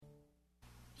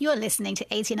You're listening to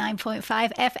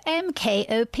 89.5 FM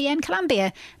KOPN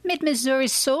Columbia,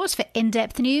 Mid-Missouri's source for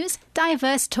in-depth news,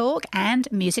 diverse talk,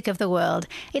 and music of the world.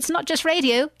 It's not just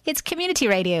radio, it's community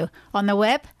radio, on the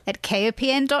web at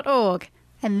kopn.org.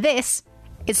 And this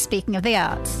is Speaking of the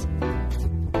Arts.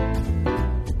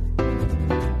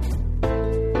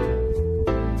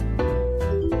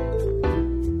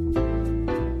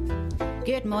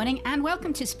 Good morning and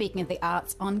welcome to Speaking of the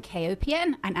Arts on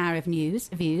KOPN, an hour of news,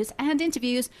 views and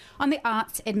interviews on the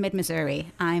arts in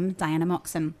mid-Missouri. I'm Diana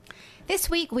Moxon. This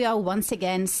week we are once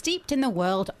again steeped in the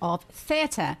world of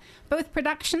theatre, both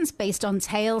productions based on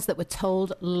tales that were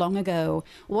told long ago,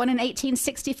 one in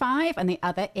 1865 and the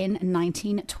other in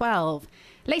 1912.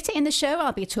 Later in the show,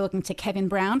 I'll be talking to Kevin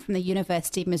Brown from the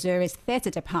University of Missouri's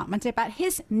Theatre Department about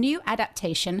his new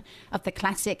adaptation of the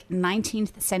classic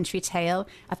 19th century tale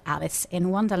of Alice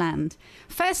in Wonderland.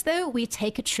 First, though, we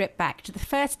take a trip back to the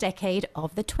first decade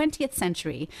of the 20th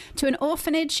century, to an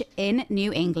orphanage in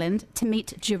New England to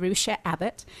meet Jerusha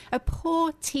Abbott, a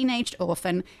poor teenaged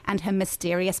orphan, and her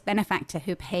mysterious benefactor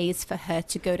who pays for her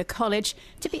to go to college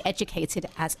to be educated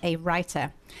as a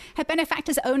writer. Her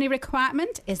benefactor's only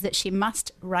requirement is that she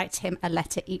must write him a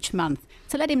letter each month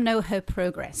to let him know her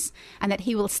progress, and that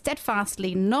he will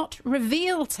steadfastly not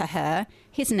reveal to her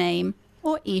his name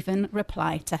or even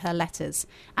reply to her letters.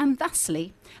 And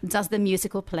thusly does the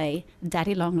musical play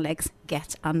Daddy Longlegs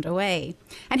get underway.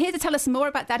 And here to tell us more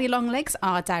about Daddy Longlegs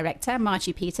are director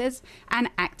Marji Peters and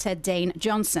actor Dane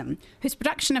Johnson, whose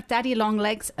production of Daddy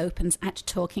Longlegs opens at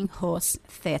Talking Horse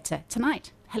Theatre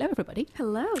tonight. Hello, everybody.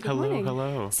 Hello. Good morning.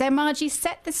 Hello. So, Margie,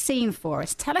 set the scene for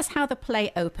us. Tell us how the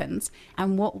play opens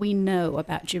and what we know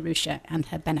about Jerusha and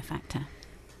her benefactor.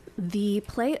 The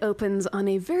play opens on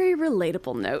a very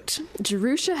relatable note.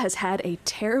 Jerusha has had a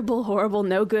terrible, horrible,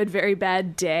 no good, very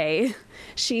bad day.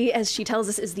 She, as she tells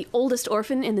us, is the oldest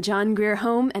orphan in the John Grier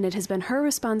home, and it has been her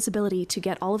responsibility to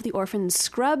get all of the orphans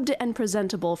scrubbed and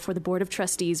presentable for the Board of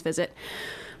Trustees visit,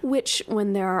 which,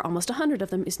 when there are almost 100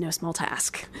 of them, is no small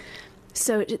task.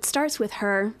 So it starts with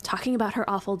her talking about her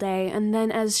awful day, and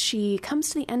then as she comes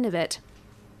to the end of it,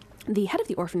 the head of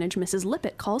the orphanage, Mrs.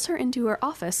 Lippett, calls her into her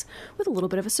office with a little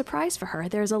bit of a surprise for her.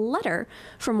 There's a letter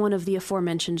from one of the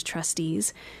aforementioned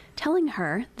trustees telling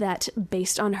her that,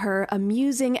 based on her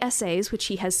amusing essays, which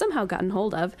he has somehow gotten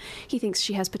hold of, he thinks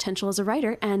she has potential as a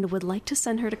writer and would like to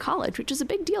send her to college, which is a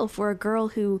big deal for a girl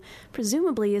who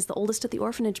presumably is the oldest at the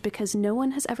orphanage because no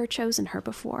one has ever chosen her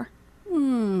before.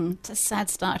 It's a sad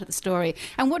start to the story.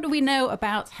 And what do we know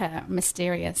about her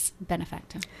mysterious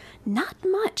benefactor? Not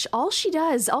much. All she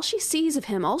does, all she sees of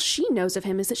him, all she knows of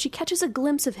him is that she catches a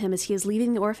glimpse of him as he is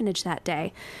leaving the orphanage that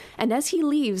day. And as he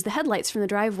leaves, the headlights from the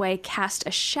driveway cast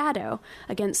a shadow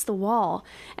against the wall.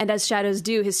 And as shadows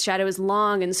do, his shadow is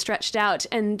long and stretched out.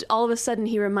 And all of a sudden,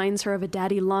 he reminds her of a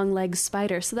daddy long-legged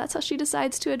spider. So that's how she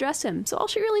decides to address him. So all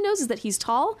she really knows is that he's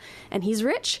tall and he's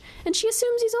rich, and she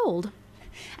assumes he's old.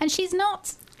 And she's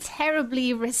not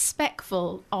terribly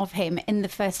respectful of him in the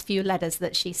first few letters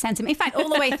that she sends him. In fact, all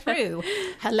the way through,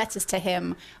 her letters to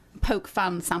him poke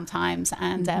fun sometimes,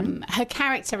 and her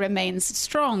character remains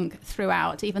strong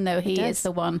throughout, even though he is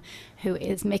the one who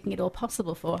is making it all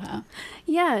possible for her.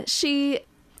 Yeah,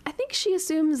 I think she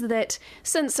assumes that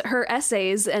since her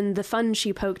essays and the fun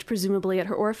she poked presumably at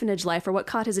her orphanage life are what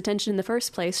caught his attention in the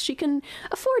first place, she can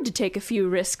afford to take a few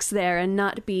risks there and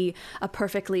not be a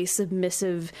perfectly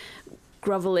submissive,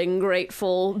 groveling,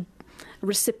 grateful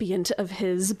recipient of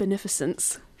his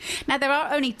beneficence. Now, there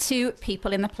are only two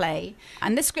people in the play,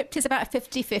 and the script is about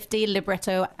 50-50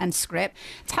 libretto and script.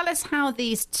 Tell us how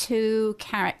these two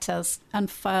characters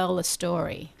unfurl the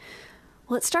story.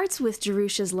 Well, it starts with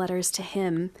Jerusha's letters to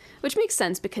him, which makes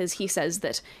sense because he says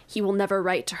that he will never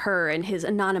write to her in his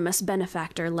anonymous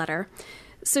benefactor letter.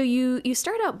 So you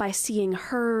start out by seeing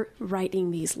her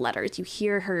writing these letters. You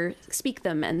hear her speak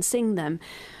them and sing them.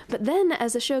 But then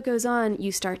as the show goes on,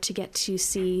 you start to get to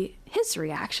see his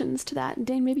reactions to that.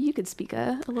 Dane, maybe you could speak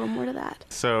a little more to that.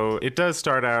 So it does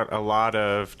start out a lot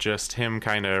of just him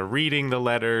kind of reading the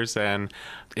letters, and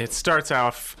it starts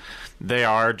off, they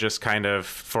are just kind of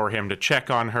for him to check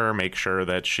on her, make sure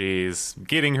that she's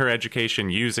getting her education,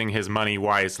 using his money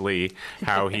wisely,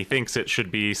 how he thinks it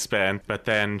should be spent. But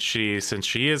then since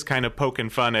she is kind of poking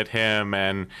fun at him,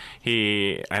 and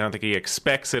I don't think he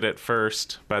expects it at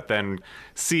first, but then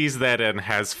sees that and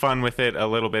has fun with it a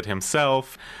little bit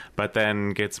himself, but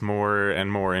then gets more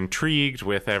and more intrigued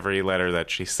with every letter that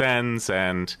she sends.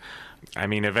 And I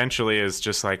mean, eventually is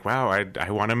just like, wow,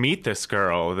 I want to meet this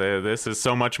girl. This is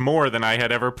so much more than I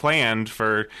had ever planned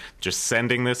for just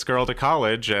sending this girl to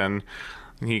college. And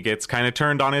he gets kind of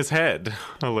turned on his head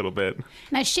a little bit.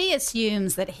 Now, she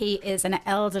assumes that he is an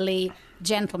elderly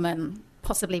gentleman,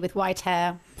 possibly with white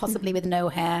hair, possibly with no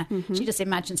hair. Mm-hmm. She just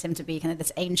imagines him to be kind of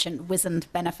this ancient, wizened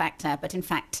benefactor, but in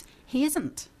fact, he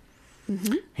isn't.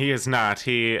 Mm-hmm. He is not.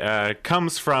 He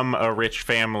comes from a rich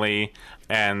family,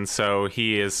 and so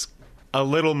he is a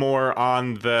little more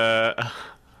on the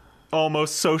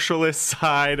almost socialist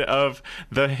side of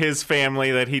his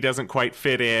family, that he doesn't quite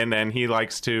fit in, and he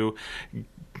likes to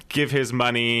give his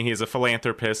money. He's a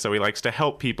philanthropist, so he likes to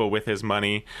help people with his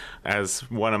money. As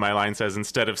one of my lines says,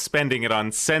 instead of spending it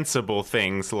on sensible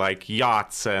things like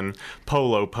yachts and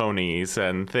polo ponies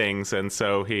and things. And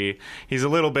so he's a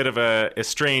little bit of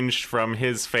estranged from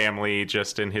his family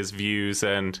just in his views.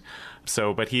 And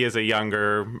so, but he is a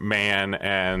younger man,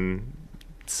 and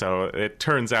so it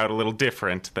turns out a little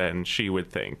different than she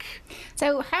would think.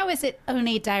 So how is it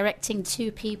only directing two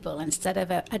people instead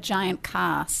of a giant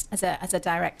cast as a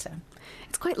director?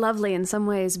 It's quite lovely in some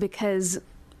ways because,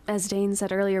 as Dane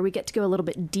said earlier, we get to go a little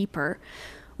bit deeper.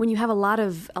 When you have a lot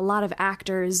of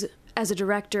actors, as a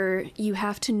director, you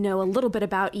have to know a little bit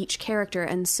about each character,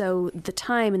 and so the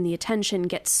time and the attention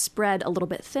gets spread a little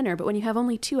bit thinner. But when you have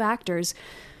only two actors,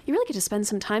 you really get to spend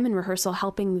some time in rehearsal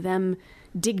helping them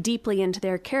dig deeply into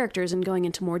their characters and going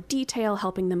into more detail,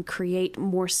 helping them create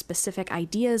more specific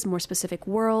ideas, more specific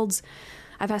worlds.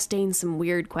 I've asked Dane some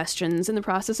weird questions in the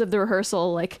process of the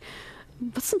rehearsal, like,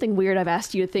 what's something weird I've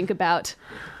asked you to think about?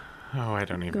 Oh, I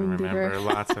don't even remember.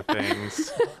 Lots of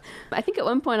things. I think at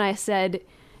one point I said,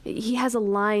 he has a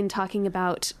line talking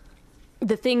about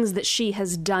the things that she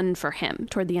has done for him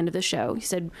toward the end of the show. He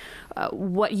said,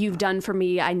 what you've done for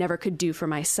me, I never could do for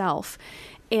myself.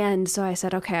 And so I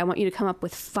said, okay, I want you to come up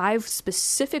with 5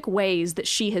 specific ways that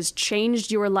she has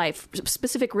changed your life,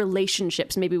 specific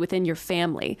relationships maybe within your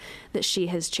family that she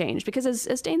has changed. Because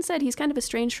as Dane said, he's kind of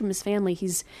estranged from his family.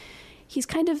 He's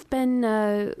kind of been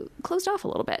closed off a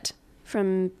little bit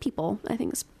from people, I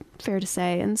think it's fair to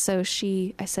say. And so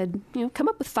I said, come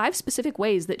up with 5 specific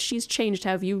ways that she's changed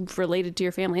how you've related to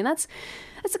your family. And that's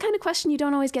the kind of question you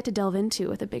don't always get to delve into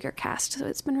with a bigger cast. So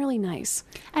it's been really nice.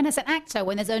 And as an actor,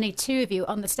 when there's only 2 of you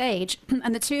on the stage,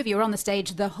 and the 2 of you are on the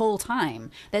stage the whole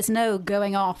time, there's no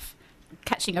going off,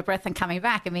 catching your breath and coming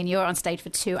back. I mean, you're on stage for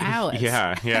 2 hours.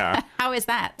 Yeah. How is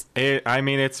that?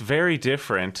 It's very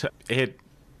different.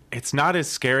 It's not as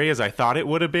scary as I thought it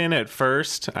would have been at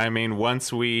first. I mean,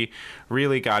 once we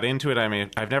really got into it,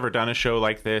 I've never done a show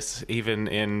like this. Even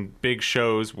in big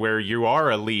shows where you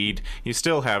are a lead, you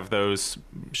still have those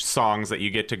songs that you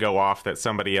get to go off that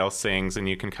somebody else sings, and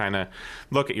you can kind of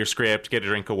look at your script, get a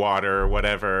drink of water or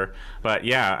whatever. But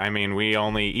yeah, we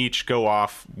only each go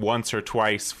off once or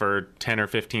twice for 10 or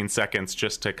 15 seconds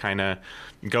just to kind of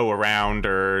go around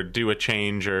or do a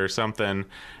change or something.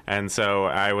 And so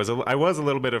I was a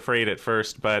little bit afraid at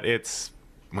first, but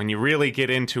when you really get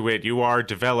into it, you are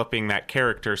developing that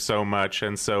character so much.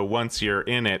 And so once you're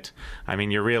in it,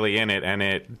 you're really in it, and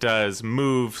it does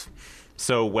move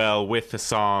so well with the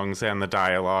songs and the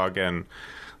dialogue, and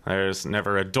there's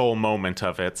never a dull moment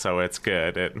of it. So it's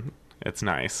good. It's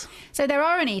nice. So there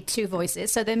are only 2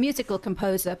 voices. So the musical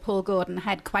composer, Paul Gordon,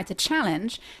 had quite a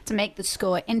challenge to make the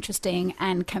score interesting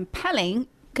and compelling,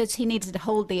 because he needed to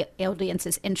hold the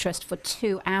audience's interest for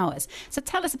 2 hours. So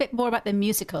tell us a bit more about the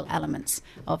musical elements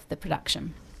of the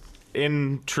production.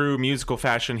 In true musical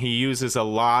fashion, he uses a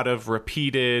lot of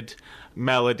repeated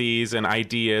melodies and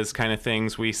ideas, kind of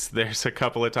things. There's a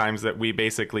couple of times that we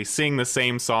basically sing the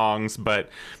same songs but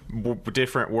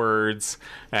different words,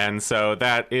 and so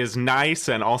that is nice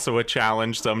and also a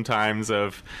challenge sometimes,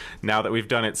 of now that we've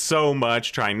done it so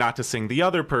much, trying not to sing the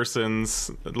other person's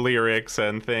lyrics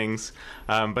and things.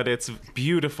 But it's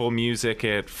beautiful music.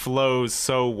 It flows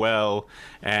so well,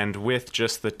 and with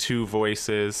just the 2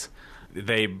 voices,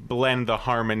 they blend the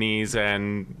harmonies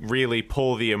and really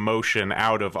pull the emotion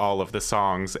out of all of the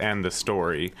songs and the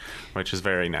story, which is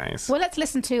very nice. Well, let's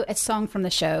listen to a song from the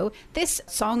show. This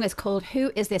song is called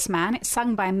Who Is This Man? It's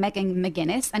sung by Megan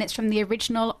McGuinness, and it's from the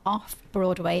original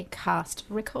off-Broadway cast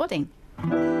recording.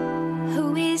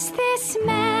 Who is this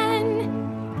man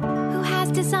who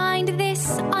has designed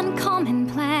this uncommon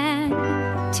plan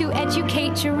to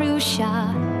educate Jerusha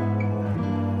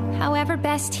however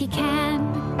best he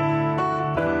can?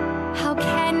 How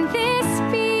can this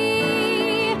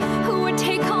be? Who would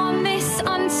take on this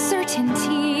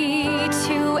uncertainty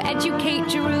to educate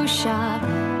Jerusha?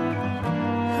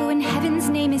 Who in heaven's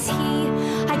name is he?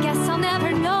 I guess I'll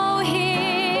never know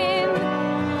him.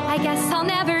 I guess I'll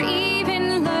never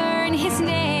even learn his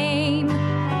name.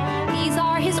 These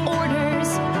are his orders.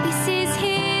 This is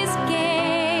his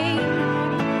game.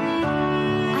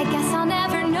 I guess I'll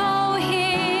never know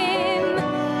him.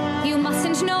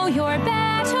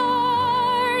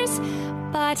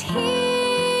 but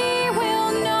he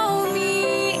will know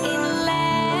me in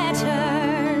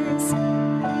letters.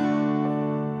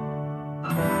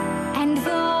 And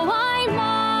though I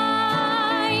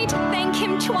might thank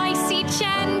him twice each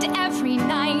and every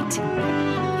night,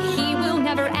 he will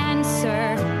never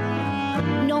answer.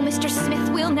 No, Mr. Smith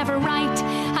will never write.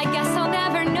 I guess I'll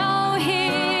never know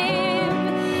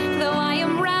him, though I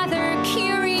am rather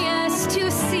curious to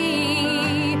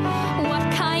see what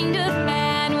kind of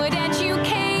man would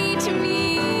educate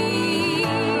me.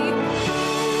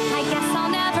 I guess I'll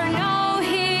never know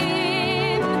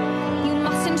him. You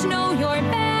mustn't know your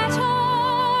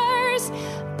betters,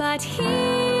 but he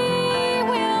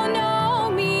will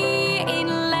know me in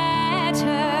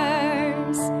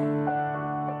letters.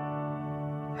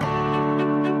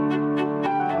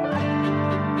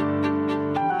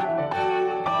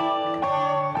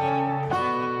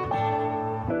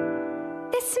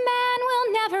 This man will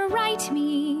never write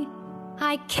me.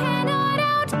 I cannot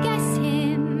outguess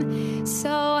him. So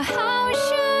how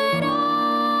should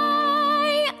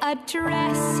I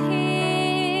address him?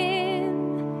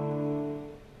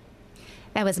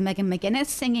 That was Megan McGuinness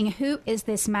singing Who Is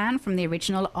This Man from the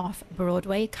original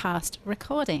off-Broadway cast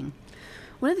recording.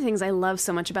 One of the things I love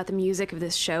so much about the music of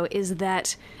this show is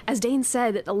that, as Dane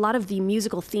said, a lot of the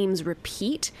musical themes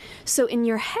repeat. So in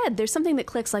your head, there's something that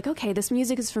clicks like, okay, this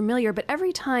music is familiar, but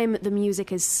every time the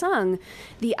music is sung,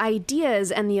 the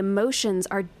ideas and the emotions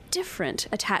are different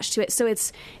attached to it. So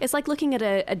it's like looking at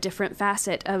a different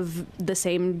facet of the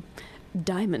same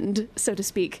diamond, so to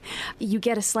speak. You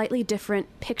get a slightly different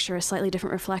picture, a slightly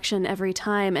different reflection every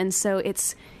time, and so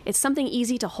it's something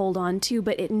easy to hold on to,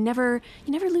 but you never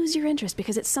lose your interest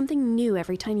because it's something new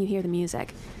every time you hear the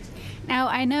music. Now,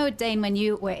 I know, Dane, when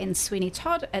you were in Sweeney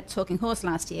Todd at Talking Horse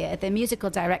last year, the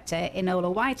musical director,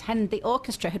 Enola White, and the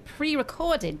orchestra had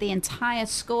pre-recorded the entire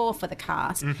score for the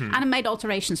cast and made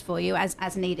alterations for you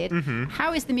as needed.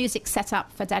 How is the music set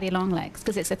up for Daddy Longlegs?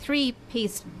 Because it's a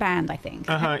 3-piece band, I think.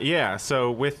 Yeah, so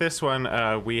with this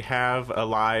one, we have a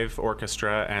live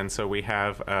orchestra, and so we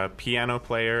have a piano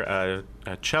player,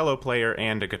 a cello player,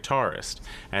 and a guitarist.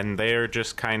 And they're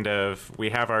just kind of, we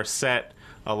have our set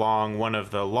along one of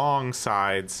the long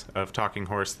sides of Talking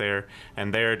Horse there,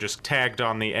 and they're just tagged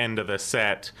on the end of the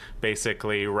set,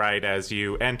 basically right as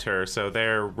you enter. So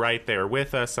they're right there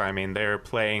with us. I mean, they're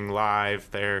playing live.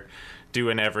 They're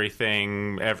doing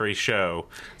everything, every show.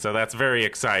 So that's very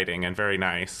exciting and very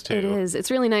nice, too. It is.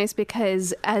 It's really nice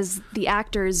because as the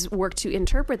actors work to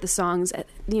interpret the songs,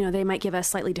 they might give a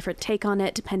slightly different take on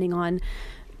it depending on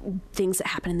things that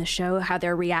happen in the show, how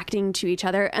they're reacting to each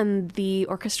other, and the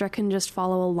orchestra can just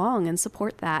follow along and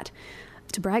support that.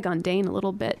 To brag on Dane a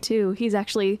little bit, too, he's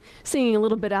actually singing a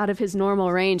little bit out of his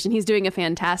normal range, and he's doing a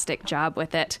fantastic job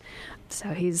with it. So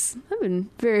I've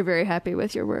been very, very happy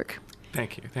with your work.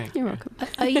 Thank you. You're welcome.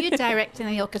 Are you directing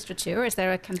the orchestra too, or is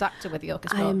there a conductor with the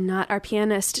orchestra? I am not. Our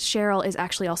pianist, Cheryl, is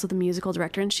actually also the musical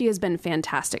director, and she has been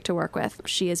fantastic to work with.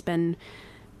 She's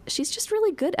just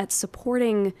really good at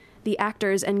supporting the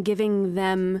actors and giving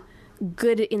them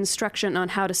good instruction on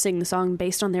how to sing the song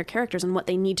based on their characters and what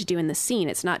they need to do in the scene.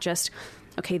 It's not just,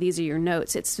 okay, these are your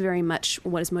notes. It's very much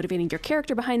what is motivating your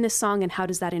character behind this song and how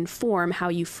does that inform how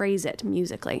you phrase it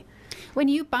musically. When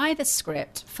you buy the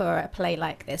script for a play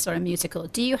like this or a musical,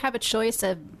 do you have a choice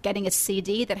of getting a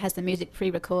CD that has the music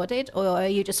pre-recorded, or are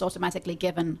you just automatically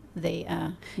given the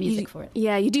music for it?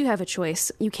 Yeah, you do have a choice.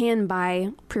 You can buy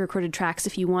pre-recorded tracks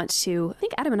if you want to. I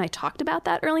think Adam and I talked about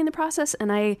that early in the process,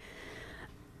 and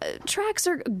tracks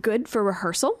are good for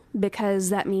rehearsal because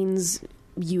that means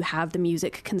you have the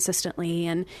music consistently,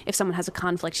 and if someone has a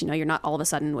conflict, you're not all of a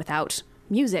sudden without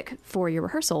music for your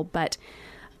rehearsal. But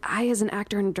I, as an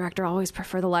actor and director, always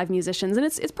prefer the live musicians, and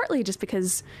it's partly just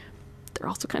because they're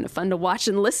also kind of fun to watch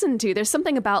and listen to. There's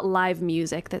something about live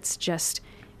music that's just,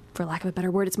 for lack of a better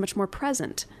word, it's much more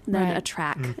present than a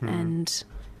track and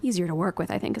easier to work with,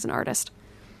 I think, as an artist.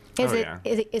 Is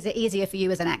it easier for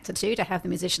you as an actor too to have the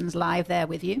musicians live there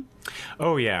with you?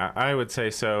 Oh yeah, I would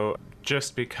say so.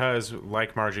 Just because,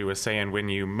 like Margie was saying,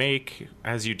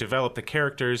 as you develop the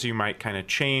characters, you might kind of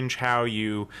change how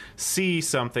you see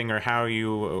something or how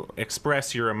you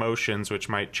express your emotions, which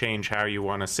might change how you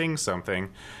want to sing something.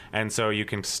 And so you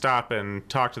can stop and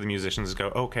talk to the musicians and go,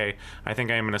 okay, I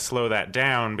think I'm going to slow that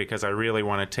down because I really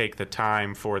want to take the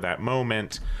time for that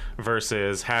moment,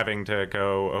 versus having to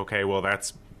go, okay, well,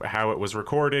 that's how it was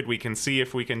recorded. We can see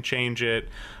if we can change it,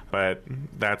 but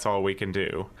that's all we can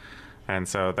do. And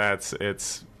so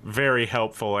it's very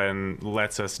helpful and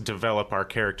lets us develop our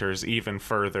characters even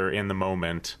further in the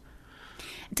moment.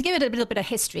 To give it a little bit of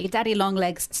history, Daddy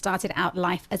Longlegs started out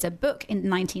life as a book in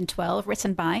 1912,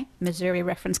 written by, Missouri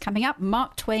reference coming up,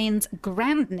 Mark Twain's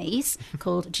grandniece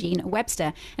called Jean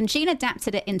Webster. And Jean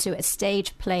adapted it into a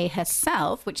stage play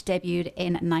herself, which debuted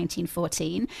in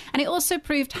 1914. And it also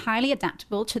proved highly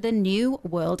adaptable to the new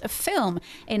world of film.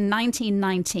 In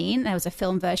 1919, there was a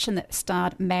film version that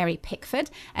starred Mary Pickford.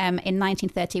 In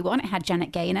 1931, it had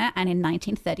Janet Gaynor. And in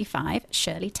 1935,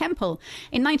 Shirley Temple.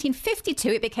 In 1952,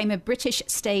 it became a British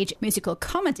stage musical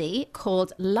comedy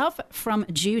called Love from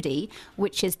Judy,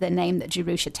 which is the name that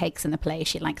Jerusha takes in the play.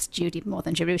 She likes Judy more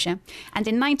than Jerusha. And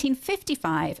in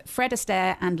 1955, Fred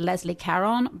Astaire and Leslie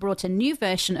Caron brought a new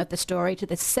version of the story to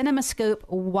the CinemaScope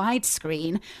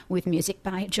widescreen with music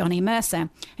by Johnny Mercer,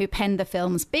 who penned the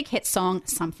film's big hit song,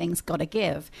 Something's Gotta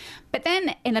Give. But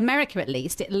then, in America at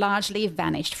least, it largely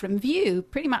vanished from view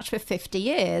pretty much for 50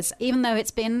 years, even though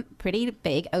it's been pretty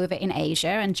big over in Asia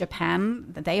and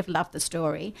Japan. They've loved the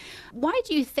story. Why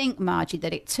do you think, Margie,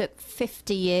 that it took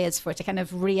 50 years for it to kind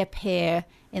of reappear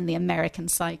in the American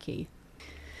psyche?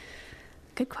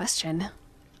 Good question.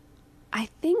 I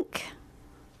think,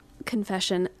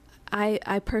 confession,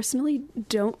 I personally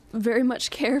don't very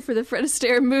much care for the Fred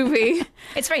Astaire movie.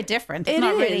 It's very different.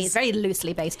 It's very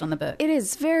loosely based on the book. It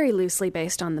is very loosely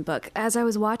based on the book. As I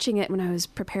was watching it when I was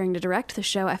preparing to direct the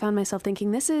show, I found myself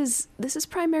thinking, this is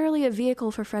primarily a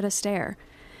vehicle for Fred Astaire.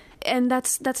 And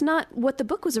that's not what the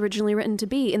book was originally written to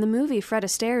be. In the movie, Fred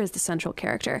Astaire is the central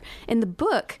character. In the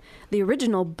book, the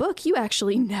original book, you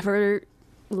actually never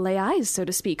lay eyes, so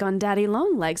to speak, on Daddy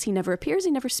Longlegs. He never appears,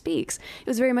 he never speaks. It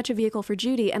was very much a vehicle for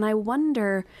Judy, and I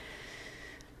wonder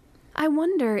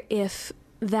if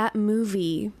that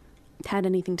movie had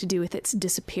anything to do with its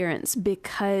disappearance,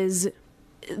 because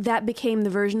that became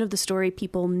the version of the story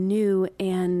people knew,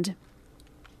 and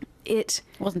it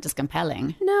wasn't as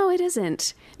compelling. No, it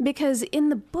isn't. Because in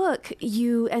the book,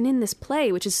 and in this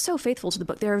play, which is so faithful to the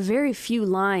book, there are very few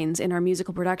lines in our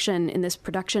musical production, in this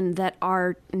production, that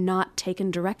are not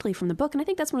taken directly from the book. And I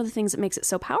think that's one of the things that makes it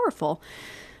so powerful.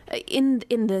 In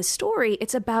the story,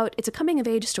 it's a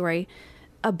coming-of-age story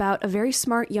about a very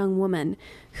smart young woman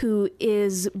who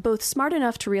is both smart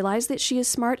enough to realize that she is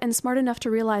smart and smart enough to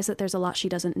realize that there's a lot she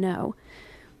doesn't know,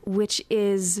 which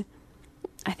is,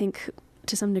 I think,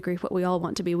 to some degree, what we all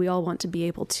want to be. We all want to be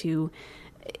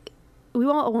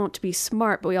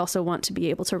smart, but we also want to be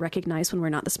able to recognize when we're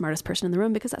not the smartest person in the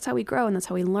room, because that's how we grow and that's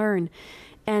how we learn.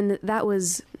 And that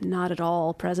was not at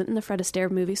all present in the Fred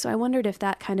Astaire movie. So I wondered if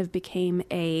that kind of became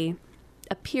a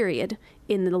period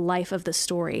in the life of the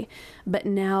story. But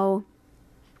now,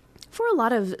 for a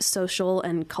lot of social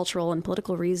and cultural and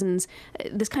political reasons,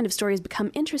 this kind of story has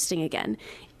become interesting again.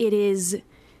 It is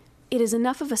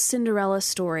enough of a Cinderella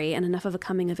story and enough of a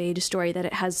coming-of-age story that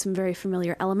it has some very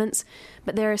familiar elements,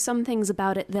 but there are some things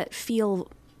about it that feel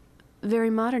very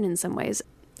modern in some ways.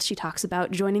 She talks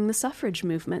about joining the suffrage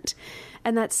movement,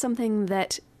 and that's something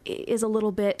that is a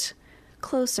little bit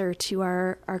closer to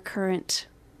our current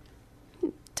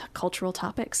cultural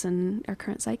topics and our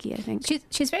current psyche, I think.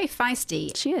 She's very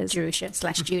feisty. She is. Jerusha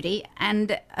 / Judy.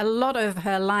 And a lot of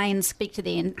her lines speak to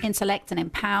the intellect and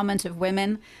empowerment of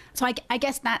women. So I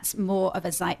guess that's more of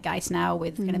a zeitgeist now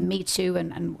with kind of Me Too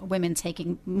and women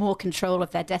taking more control of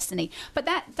their destiny. But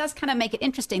that does kind of make it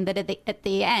interesting that at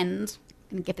the end,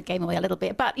 I'm going to give the game away a little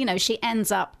bit, but, she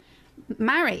ends up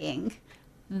marrying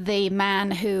the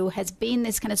man who has been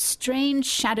this kind of strange,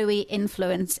 shadowy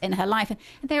influence in her life. And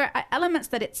there are elements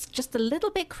that it's just a little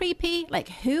bit creepy. Like,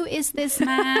 who is this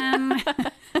man?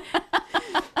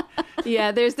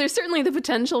 Yeah, there's certainly the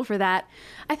potential for that.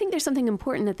 I think there's something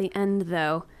important at the end,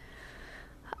 though.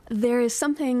 There is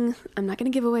something, I'm not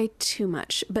going to give away too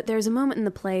much, but there's a moment in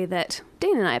the play that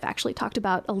Dane and I have actually talked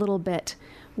about a little bit,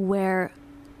 where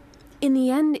in the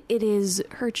end, it is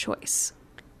her choice.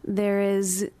 There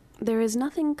is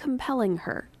nothing compelling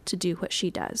her to do what she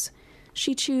does.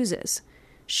 She chooses.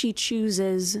 She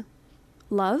chooses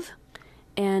love,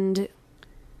 and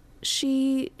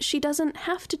she doesn't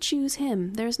have to choose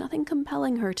him. There's nothing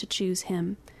compelling her to choose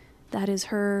him. That is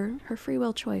her free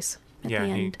will choice at the end.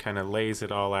 Yeah, he kind of lays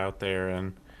it all out there,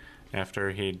 and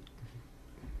after he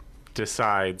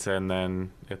decides, and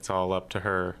then it's all up to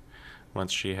her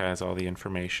once she has all the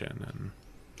information. And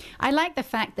I like the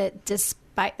fact that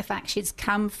despite the fact she's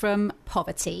come from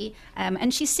poverty,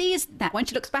 and she sees that when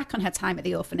she looks back on her time at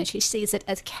the orphanage, she sees it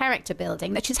as character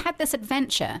building, that she's had this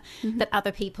adventure that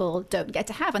other people don't get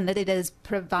to have, and that it has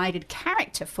provided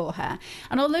character for her.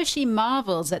 And although she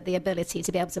marvels at the ability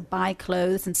to be able to buy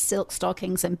clothes and silk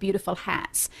stockings and beautiful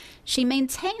hats, she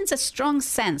maintains a strong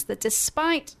sense that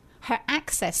despite her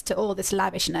access to all this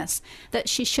lavishness, that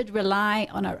she should rely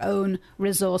on her own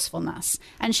resourcefulness.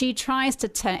 And she tries to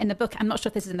turn, in the book, I'm not sure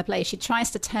if this is in the play, she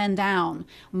tries to turn down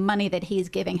money that he's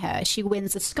giving her. She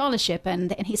wins a scholarship,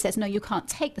 and he says, no, you can't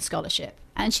take the scholarship.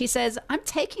 And she says, I'm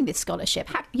taking this scholarship.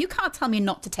 You can't tell me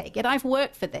not to take it. I've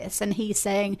worked for this. And he's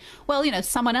saying, well,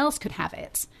 someone else could have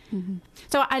it. Mm-hmm.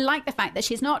 So I like the fact that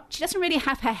she doesn't really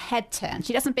have her head turned.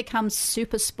 She doesn't become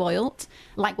super spoiled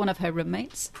like one of her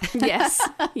roommates. Yes.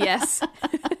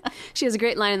 She has a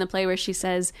great line in the play where she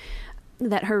says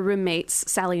that her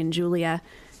roommates, Sally and Julia,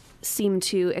 seem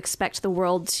to expect the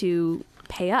world to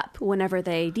pay up whenever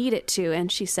they need it to.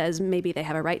 And she says maybe they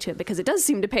have a right to it because it does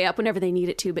seem to pay up whenever they need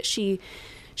it to. But she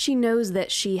knows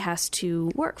that she has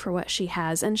to work for what she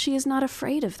has, and she is not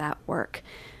afraid of that work.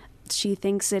 She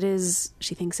thinks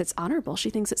it's honorable. She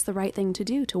thinks it's the right thing to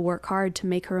do, to work hard, to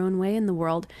make her own way in the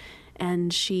world.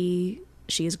 And she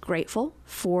is grateful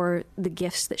for the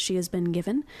gifts that she has been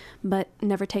given, but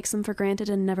never takes them for granted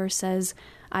and never says,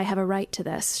 I have a right to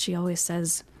this. She always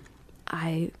says,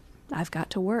 I've got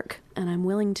to work, and I'm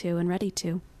willing to and ready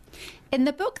to. In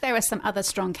the book, there are some other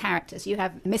strong characters. You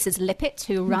have Mrs. Lippett,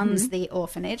 who runs the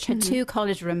orphanage, her two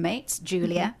college roommates,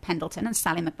 Julia Pendleton and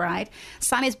Sally McBride.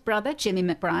 Sally's brother, Jimmy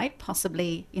McBride,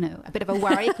 possibly, a bit of a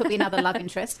worry, could be another love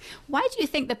interest. Why do you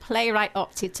think the playwright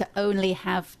opted to only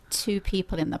have two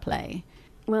people in the play?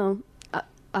 Well,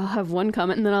 I'll have one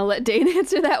comment and then I'll let Dane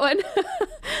answer that one.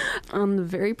 On the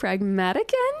very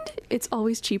pragmatic end, it's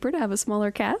always cheaper to have a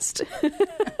smaller cast.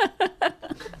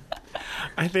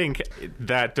 I think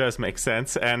that does make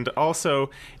sense. And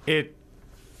also,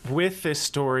 with this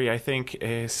story, I think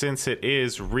since it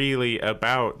is really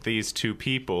about these two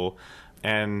people,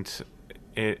 and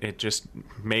it just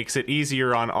makes it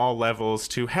easier on all levels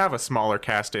to have a smaller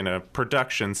cast in a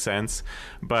production sense.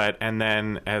 And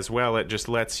then as well, it just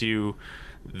lets you,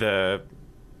 the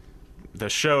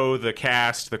show, the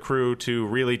cast, the crew, to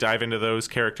really dive into those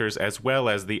characters as well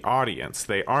as the audience.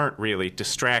 They aren't really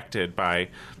distracted by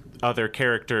other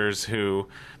characters who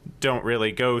don't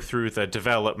really go through the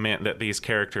development that these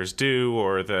characters do,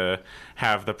 or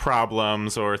have the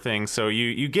problems or things. So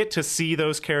you get to see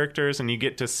those characters, and you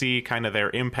get to see kind of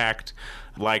their impact.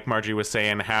 Like Margie was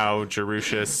saying, how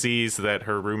Jerusha sees that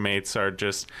her roommates are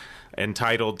just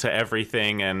entitled to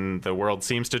everything, and the world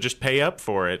seems to just pay up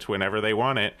for it whenever they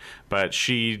want it, but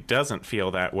she doesn't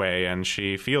feel that way, and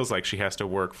she feels like she has to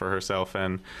work for herself.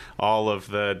 And all of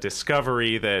the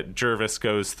discovery that Jervis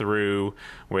goes through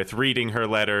with reading her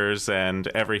letters and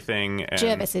everything. And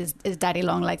Jervis is Daddy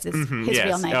Longlegs, his yes.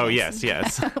 real name. Oh, yes.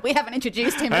 We haven't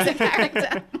introduced him as a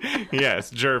character. Yes,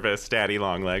 Jervis, Daddy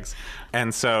Longlegs.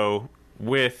 And so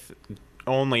with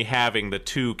only having the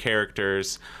two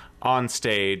characters on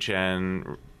stage,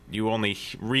 and you only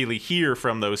really hear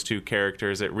from those two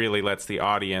characters, it really lets the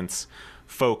audience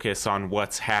focus on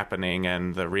what's happening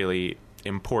and the really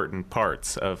important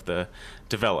parts of the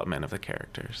development of the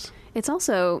characters. It's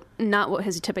also not what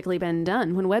has typically been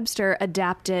done. When Webster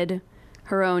adapted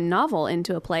her own novel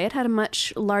into a play, it had a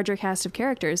much larger cast of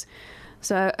characters.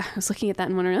 So I was looking at that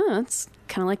and wondering, it's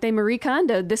kind of like they Marie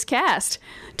Kondo'd this cast,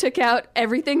 took out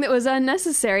everything that was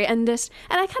unnecessary, and I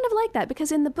kind of like that,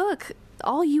 because in the book,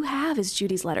 all you have is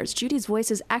Judy's letters. Judy's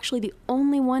voice is actually the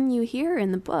only one you hear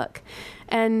in the book.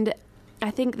 And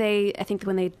I think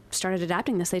when they started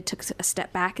adapting this, they took a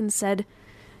step back and said,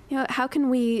 how can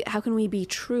we be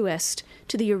truest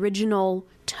to the original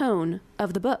tone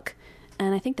of the book?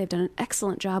 And I think they've done an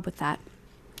excellent job with that.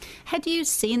 Had you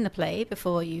seen the play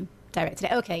before you directed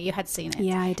it? Okay, you had seen it.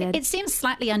 Yeah, I did. It seems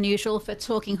slightly unusual for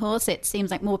Talking Horse. It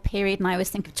seems like more period, and I always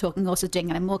think of Talking Horse as doing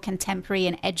kind of more contemporary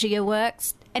and edgier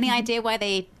works. Any idea why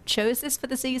they chose this for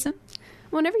the season?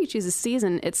 Whenever you choose a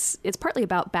season, it's partly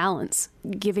about balance,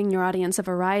 giving your audience a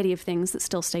variety of things that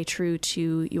still stay true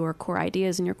to your core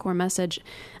ideas and your core message.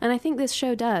 And I think this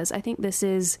show does. I think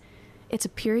it's a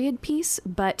period piece,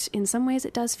 but in some ways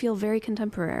it does feel very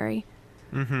contemporary.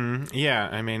 Mm-hmm. Yeah,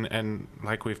 I mean, and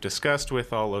like we've discussed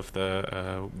with all of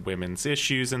the women's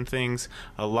issues and things,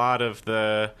 a lot of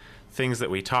the things that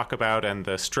we talk about and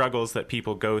the struggles that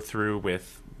people go through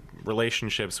with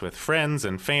relationships with friends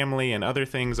and family and other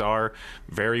things are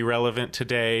very relevant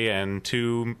today and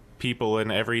to people in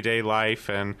everyday life,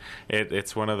 and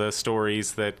it's one of the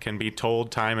stories that can be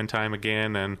told time and time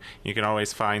again, and you can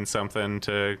always find something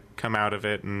to come out of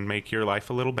it and make your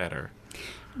life a little better.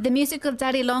 The musical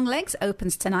Daddy Longlegs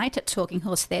opens tonight at Talking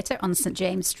Horse Theatre on St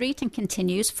James Street and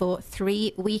continues for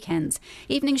 3 weekends.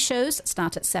 Evening shows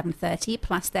start at 7:30,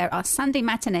 plus there are Sunday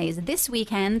matinees this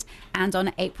weekend and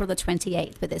on April the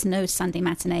 28th, but there's no Sunday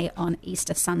matinee on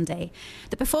Easter Sunday.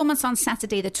 The performance on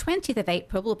Saturday the 20th of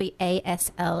April will be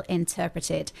ASL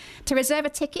interpreted. To reserve a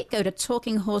ticket, go to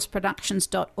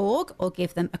talkinghorseproductions.org or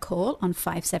give them a call on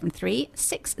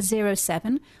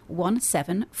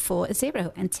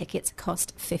 573-607-1740, and tickets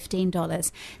cost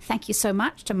 $15. Thank you so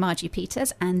much to Marji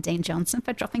Peters and Dane Johnson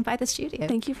for dropping by the studio.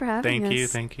 Thank you for having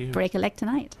us. Thank you. Break a leg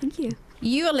tonight. Thank you.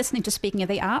 You are listening to Speaking of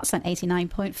the Arts on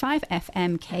 89.5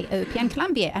 FM KOPN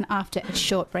Columbia, and after a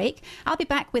short break, I'll be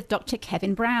back with Dr.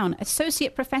 Kevin Brown,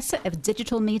 Associate Professor of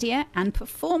Digital Media and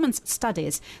Performance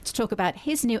Studies, to talk about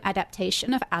his new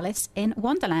adaptation of Alice in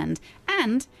Wonderland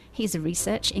and his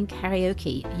research in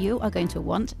karaoke. You are going to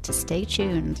want to stay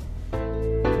tuned.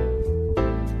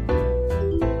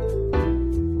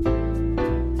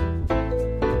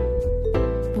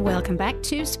 Welcome back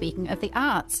to Speaking of the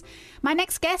Arts. My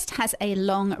next guest has a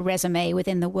long resume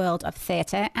within the world of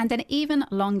theatre and an even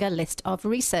longer list of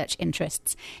research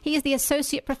interests. He is the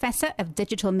Associate Professor of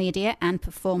Digital Media and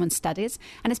Performance Studies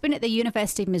and has been at the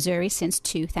University of Missouri since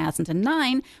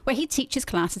 2009, where he teaches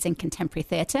classes in contemporary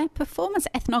theatre, performance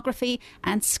ethnography,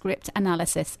 and script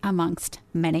analysis, amongst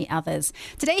many others.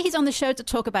 Today he's on the show to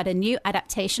talk about a new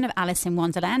adaptation of Alice in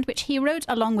Wonderland, which he wrote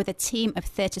along with a team of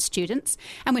theatre students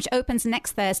and which opens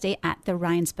next Thursday at the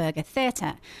Rheinsberger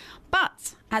Theatre.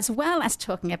 But as well as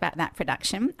talking about that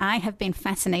production, I have been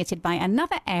fascinated by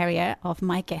another area of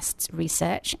my guest's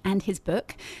research and his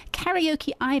book,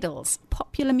 Karaoke Idols,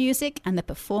 Popular Music and the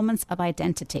Performance of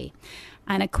Identity.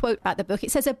 And a quote about the book,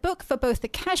 it says, "A book for both the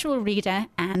casual reader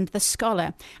and the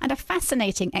scholar, and a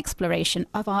fascinating exploration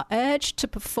of our urge to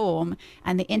perform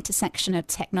and the intersection of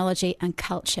technology and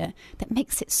culture that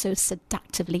makes it so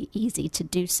seductively easy to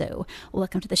do so."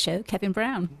 Welcome to the show, Kevin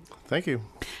Brown. Thank you.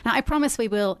 Now, I promise we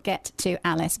will get to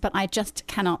Alice, but I just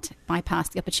cannot bypass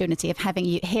the opportunity of having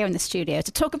you here in the studio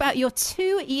to talk about your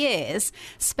 2 years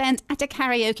spent at a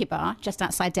karaoke bar just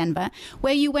outside Denver,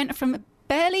 where you went from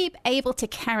barely able to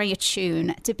carry a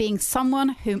tune to being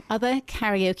someone whom other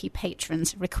karaoke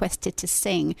patrons requested to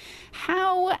sing.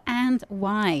 How and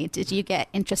why did you get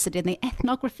interested in the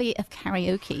ethnography of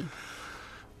karaoke?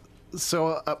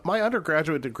 So my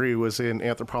undergraduate degree was in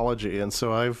anthropology, and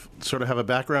so I've sort of have a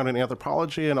background in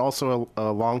anthropology and also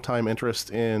a long-time interest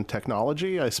in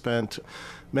technology. I spent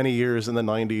many years in the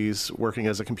 90s working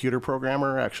as a computer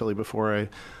programmer, actually, before I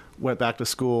went back to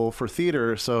school for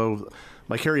theater. So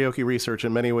my karaoke research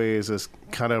in many ways is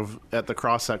kind of at the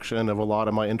cross-section of a lot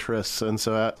of my interests. And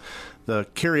so the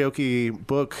karaoke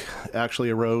book actually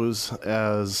arose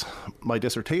as my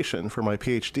dissertation for my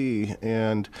PhD.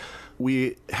 And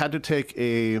we had to take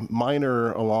a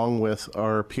minor along with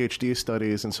our PhD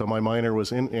studies. And so my minor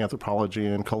was in anthropology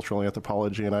and cultural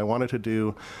anthropology. And I wanted to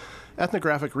do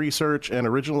ethnographic research and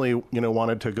originally,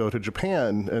 wanted to go to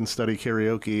Japan and study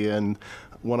karaoke. And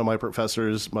one of my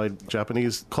professors, my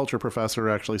Japanese culture professor,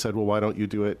 actually said, well, why don't you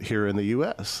do it here in the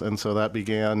U.S.? And so that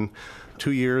began 2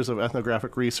 years of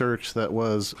ethnographic research that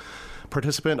was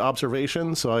participant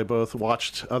observation. So I both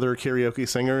watched other karaoke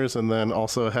singers and then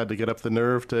also had to get up the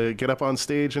nerve to get up on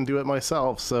stage and do it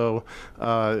myself. So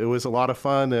it was a lot of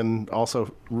fun and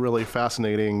also really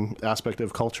fascinating aspect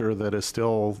of culture that is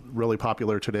still really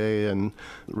popular today and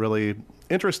really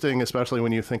interesting, especially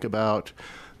when you think about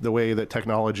the way that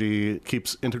technology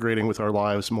keeps integrating with our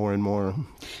lives more and more.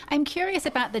 I'm curious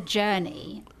about the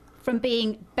journey from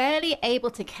being barely able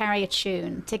to carry a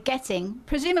tune to getting,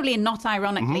 presumably not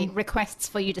ironically, requests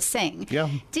for you to sing. Yeah.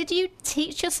 Did you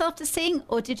teach yourself to sing,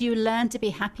 or did you learn to be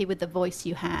happy with the voice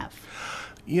you have?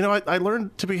 I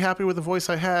learned to be happy with the voice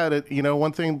I had.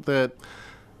 One thing that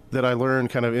I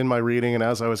learned kind of in my reading and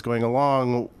as I was going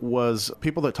along was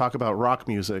people that talk about rock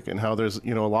music and how there's,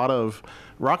 a lot of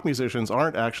rock musicians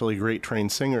aren't actually great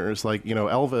trained singers. Like,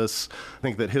 Elvis, I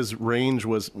think that his range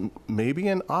was maybe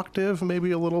an octave, maybe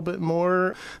a little bit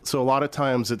more. So a lot of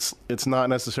times it's not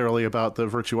necessarily about the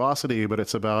virtuosity, but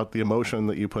it's about the emotion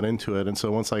that you put into it. And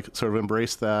so once I sort of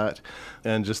embraced that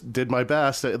and just did my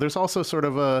best, there's also sort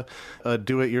of a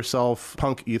do-it-yourself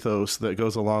punk ethos that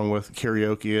goes along with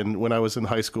karaoke. And when I was in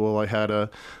high school, I had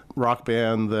a rock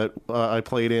band that I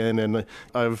played in, and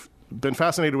I've been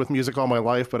fascinated with music all my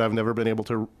life, but I've never been able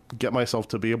to get myself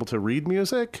to be able to read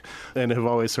music, and have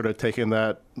always sort of taken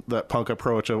that punk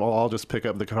approach of, I'll just pick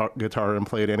up the guitar and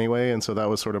play it anyway. And so that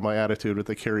was sort of my attitude with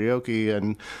the karaoke,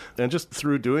 and just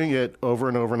through doing it over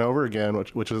and over and over again,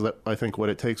 which is, I think, what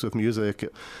it takes with music.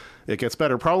 it gets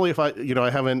better. Probably if I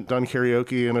haven't done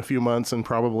karaoke in a few months, and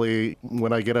probably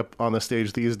when I get up on the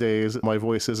stage these days, my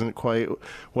voice isn't quite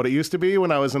what it used to be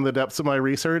when I was in the depths of my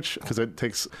research, because it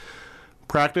takes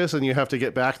practice and you have to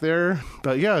get back there.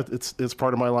 But yeah, it's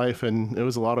part of my life, and it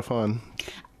was a lot of fun.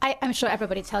 I'm sure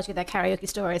everybody tells you their karaoke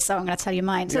stories, so I'm going to tell you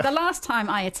mine. So the last time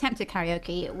I attempted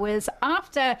karaoke was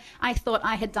after I thought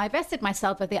I had divested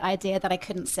myself of the idea that I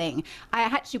couldn't sing. I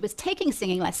actually was taking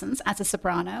singing lessons as a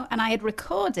soprano, and I had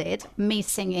recorded me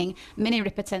singing Minnie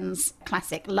Riperton's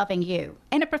classic Loving You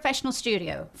in a professional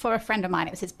studio for a friend of mine.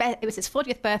 It was his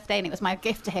 40th birthday, and it was my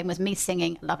gift to him, was me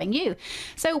singing Loving You.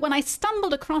 So when I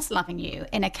stumbled across Loving You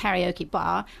in a karaoke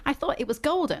bar, I thought it was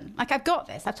golden. Like, I've got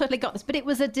this. I've totally got this. But it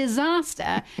was a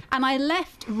disaster. And I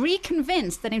left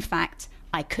reconvinced that, in fact,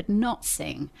 I could not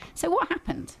sing. So what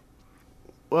happened?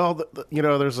 Well,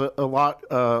 there's a lot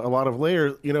of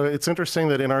layers. It's interesting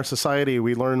that in our society,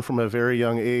 we learn from a very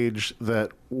young age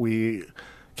that we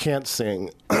can't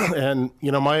sing. And,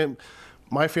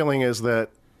 my feeling is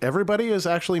that everybody is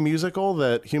actually musical,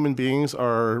 that human beings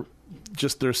are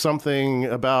just, there's something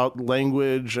about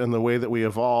language and the way that we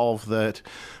evolve that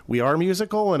we are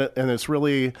musical, and it's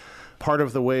really part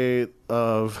of the way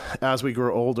of, as we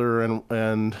grow older,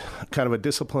 and kind of a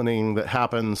disciplining that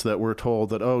happens, that we're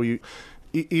told that,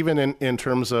 even in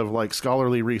terms of like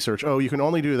scholarly research, you can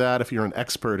only do that if you're an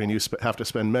expert, and you have to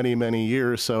spend many, many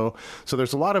years. So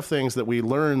there's a lot of things that we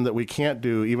learn that we can't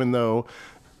do, even though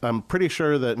I'm pretty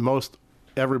sure that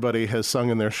everybody has sung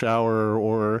in their shower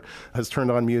or has turned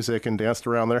on music and danced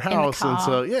around their house. And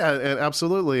so,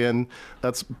 absolutely. And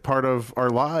that's part of our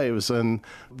lives. And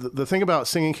the thing about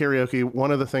singing karaoke,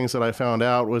 one of the things that I found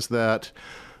out was that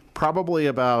probably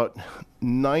about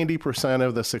 90%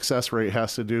 of the success rate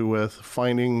has to do with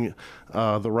finding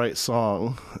the right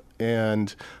song.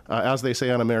 And as they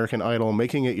say on American Idol,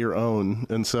 making it your own.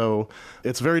 And so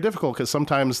it's very difficult, because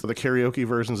sometimes the karaoke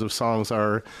versions of songs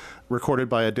are recorded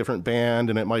by a different band,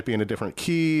 and it might be in a different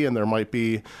key, and there might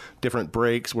be different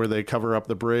breaks where they cover up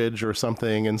the bridge or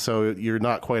something. And so you're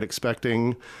not quite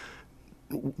expecting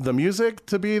the music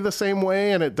to be the same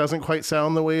way, and it doesn't quite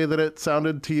sound the way that it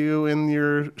sounded to you in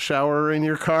your shower in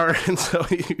your car. And so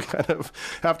you kind of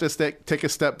have to take a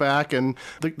step back. And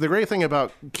the great thing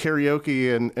about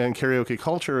karaoke and karaoke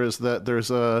culture is that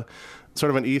there's a sort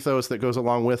of an ethos that goes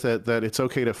along with it, that it's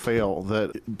okay to fail,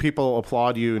 that people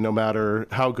applaud you no matter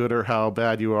how good or how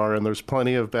bad you are. And there's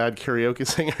plenty of bad karaoke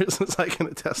singers, as I can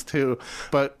attest to.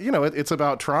 But, it's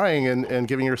about trying and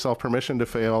giving yourself permission to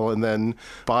fail. And then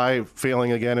by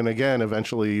failing again and again,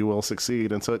 eventually you will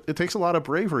succeed. And so it takes a lot of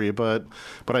bravery. But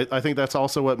I think that's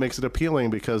also what makes it appealing,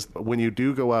 because when you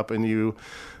do go up and you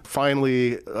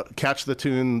finally catch the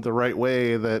tune the right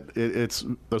way, that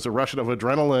there's a rush of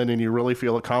adrenaline, and you really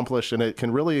feel accomplished. And it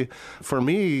can really, for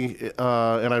me,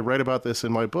 and I write about this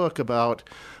in my book, about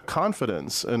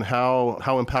confidence and how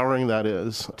empowering that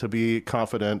is to be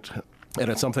confident. And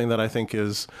it's something that I think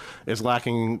is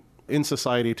lacking in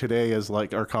society today, is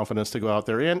like our confidence to go out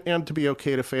there and to be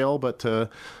okay to fail, but to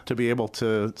be able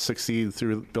to succeed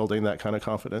through building that kind of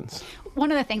confidence. One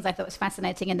of the things I thought was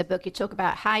fascinating in the book, you talk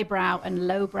about highbrow and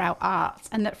lowbrow arts,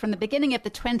 and that from the beginning of the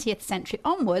 20th century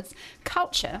onwards,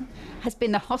 culture has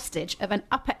been the hostage of an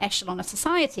upper echelon of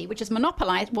society, which has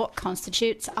monopolized what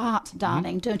constitutes art,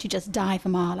 darling. Mm-hmm. Don't you just die for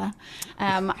Mahler?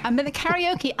 And the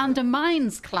karaoke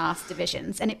undermines class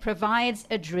divisions, and it provides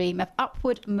a dream of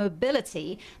upward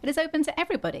mobility that is open to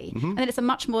everybody, and that it's a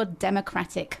much more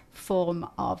democratic form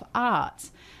of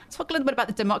art. Talk a little bit about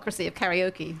the democracy of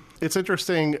karaoke. It's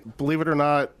interesting, believe it or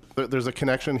not, there's a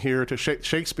connection here to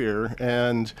Shakespeare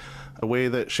and the way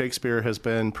that Shakespeare has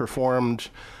been performed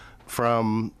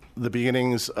from the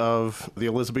beginnings of the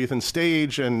Elizabethan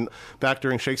stage, and back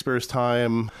during Shakespeare's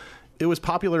time, it was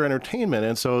popular entertainment.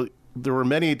 And so there were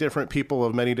many different people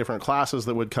of many different classes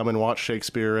that would come and watch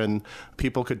Shakespeare, and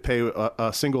people could pay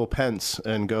a single pence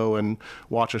and go and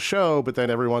watch a show, but then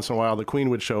every once in a while the Queen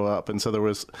would show up. And so there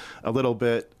was a little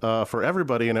bit for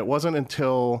everybody. And it wasn't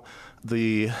until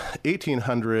the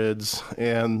 1800s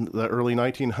and the early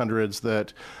 1900s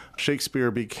that Shakespeare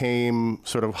became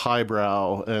sort of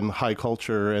highbrow and high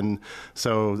culture. And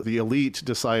so the elite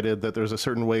decided that there's a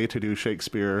certain way to do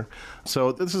Shakespeare.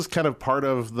 So this is kind of part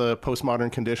of the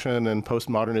postmodern condition and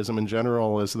postmodernism in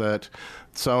general, is that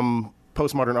some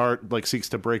postmodern art seeks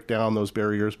to break down those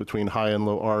barriers between high and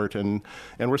low art, and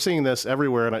we're seeing this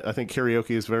everywhere. And I think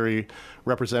karaoke is very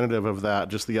representative of that.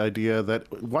 Just the idea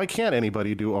that why can't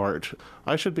anybody do art?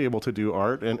 I should be able to do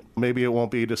art, and maybe it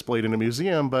won't be displayed in a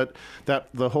museum, but that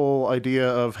the whole idea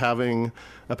of having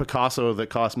a Picasso that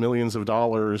costs millions of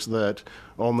dollars that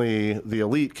only the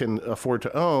elite can afford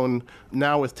to own,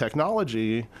 now with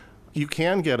technology, you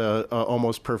can get a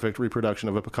almost perfect reproduction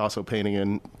of a Picasso painting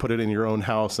and put it in your own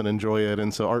house and enjoy it.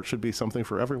 And so art should be something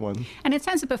for everyone. And in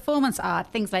terms of performance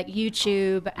art, things like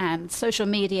YouTube and social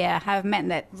media have meant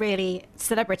that really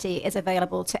celebrity is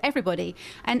available to everybody.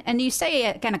 And you say,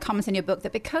 again, a comment in your book,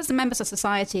 that because the members of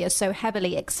society are so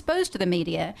heavily exposed to the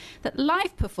media, that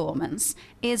live performance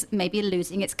is maybe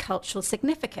losing its cultural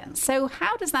significance. So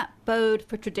how does that bode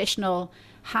for traditional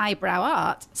highbrow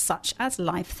art, such as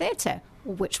live theatre,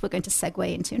 which we're going to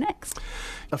segue into next?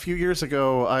 A few years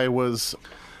ago, I was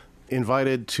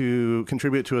invited to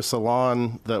contribute to a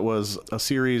salon that was a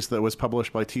series that was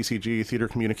published by TCG, Theater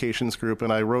Communications Group,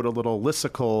 and I wrote a little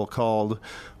listicle called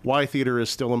Why Theater is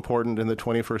Still Important in the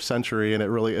 21st Century, and it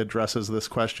really addresses this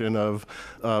question of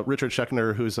Richard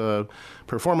Schechner, who's a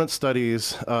performance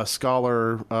studies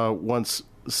scholar, once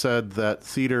said that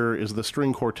theater is the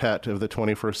string quartet of the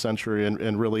 21st century,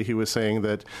 and really he was saying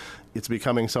that it's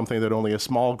becoming something that only a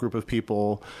small group of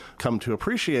people come to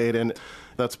appreciate. And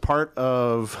that's part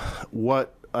of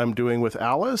what I'm doing with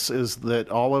A.L.I.C.E. is that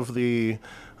all of the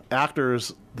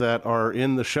actors that are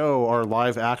in the show are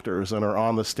live actors and are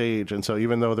on the stage. And so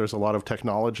even though there's a lot of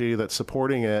technology that's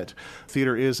supporting it,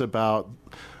 theater is about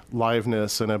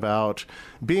liveness and about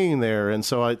being there. And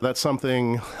so that's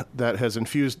something that has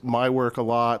infused my work a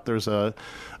lot. There's a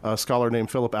scholar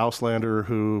named Philip Auslander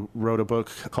who wrote a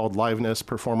book called Liveness,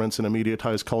 Performance in a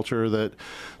Mediatized Culture that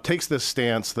takes this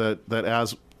stance that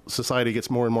as society gets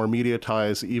more and more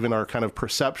mediatized, even our kind of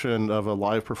perception of a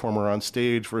live performer on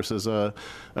stage versus a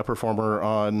performer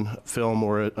on film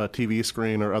or a TV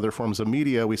screen or other forms of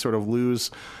media, we sort of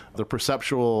lose the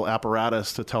perceptual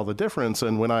apparatus to tell the difference.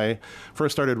 And when I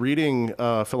first started reading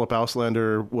Philip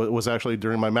Auslander was actually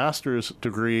during my master's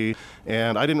degree,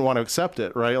 and I didn't want to accept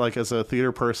it, right? Like as a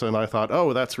theater person, I thought,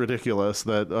 oh, that's ridiculous,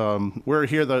 that we're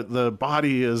here, the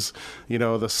body is,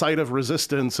 the site of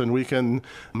resistance, and we can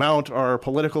mount our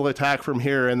political attack from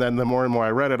here. And then the more and more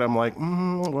I read it, I'm like,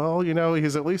 well,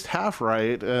 he's at least half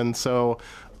right. And so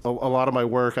a lot of my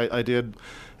work I did.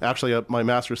 Actually, my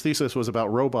master's thesis was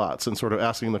about robots and sort of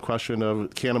asking the question of,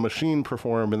 can a machine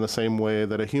perform in the same way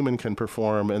that a human can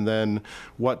perform? And then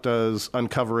what does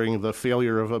uncovering the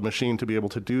failure of a machine to be able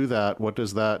to do that, what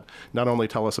does that not only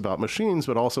tell us about machines,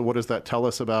 but also what does that tell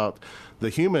us about the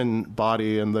human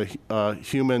body and the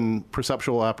human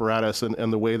perceptual apparatus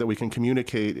and the way that we can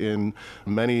communicate in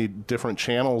many different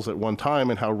channels at one time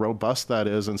and how robust that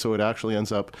is? And so it actually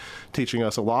ends up teaching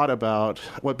us a lot about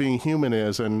what being human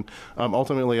is. And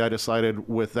ultimately, I decided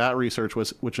with that research,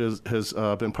 which has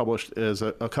been published as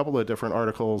a couple of different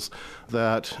articles,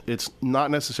 that it's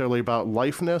not necessarily about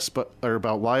liveness, but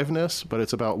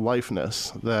it's about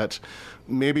lifeness. That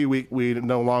maybe we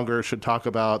no longer should talk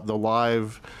about the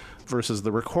live versus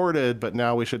the recorded, but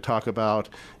now we should talk about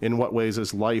in what ways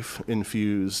is life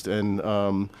infused and,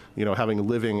 having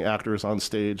living actors on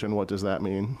stage, and what does that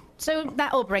mean? So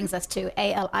that all brings us to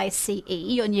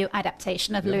A.L.I.C.E., your new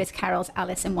adaptation of Lewis Carroll's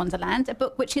Alice in Wonderland, a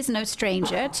book which is no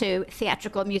stranger to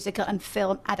theatrical, musical, and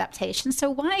film adaptations.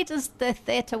 So why does the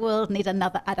theatre world need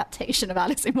another adaptation of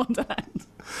Alice in Wonderland?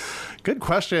 Good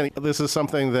question. This is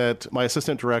something that my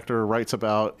assistant director writes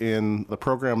about in the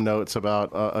program notes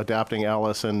about adapting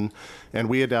Alice, and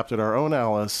we adapted our own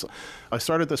Alice. I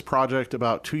started this project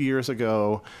about 2 years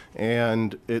ago,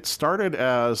 and it started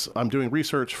as I'm doing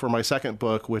research for my second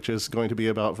book, which is going to be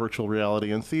about virtual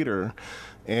reality in theater.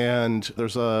 And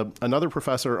there's another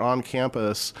professor on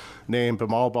campus named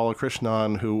Bimal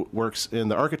Balakrishnan who works in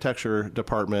the architecture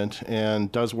department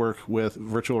and does work with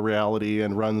virtual reality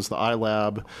and runs the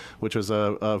iLab, which is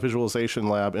a visualization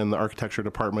lab in the architecture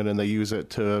department, and they use it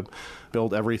to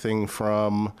build everything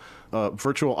from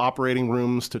virtual operating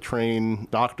rooms to train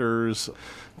doctors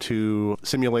to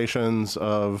simulations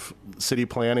of city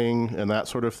planning and that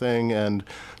sort of thing. And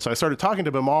so I started talking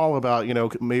to Bimal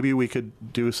about, maybe we could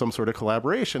do some sort of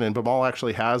collaboration. And Bimal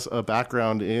actually has a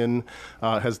background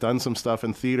has done some stuff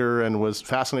in theater and was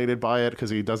fascinated by it because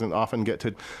he doesn't often get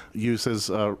to use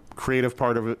his creative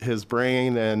part of his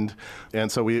brain. And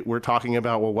so we're talking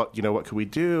about, well, what could we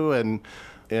do?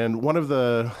 And one of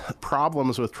the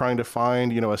problems with trying to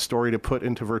find, a story to put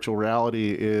into virtual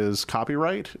reality is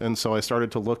copyright. And so I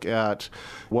started to look at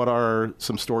what are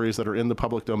some stories that are in the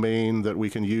public domain that we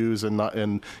can use, and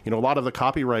a lot of the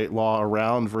copyright law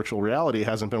around virtual reality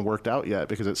hasn't been worked out yet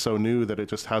because it's so new that it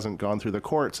just hasn't gone through the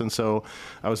courts. And so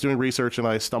I was doing research and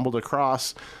I stumbled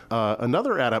across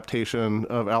another adaptation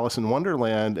of Alice in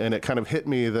Wonderland, and it kind of hit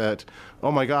me that,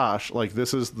 oh my gosh, like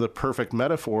this is the perfect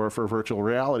metaphor for virtual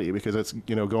reality because it's,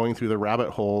 going through the rabbit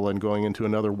hole and going into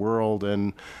another world.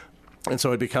 And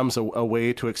so it becomes a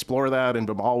way to explore that. And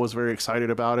Bimal was very excited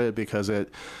about it because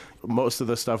it most of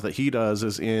the stuff that he does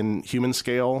is in human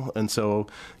scale. And so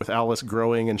with Alice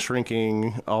growing and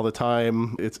shrinking all the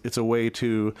time, it's a way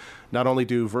to not only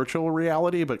do virtual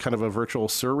reality, but kind of a virtual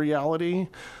surreality.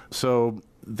 So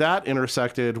that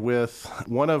intersected with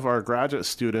one of our graduate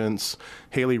students,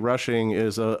 Haley Rushing,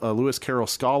 is a Lewis Carroll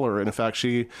scholar. And in fact,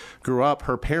 she grew up,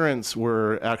 her parents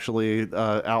were actually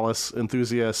Alice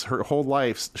enthusiasts. Her whole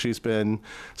life, she's been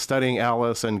studying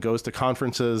Alice and goes to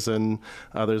conferences, and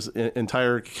there's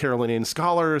entire Carolinian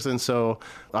scholars. And so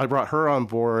I brought her on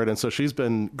board. And so she's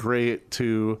been great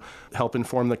to help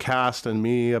inform the cast and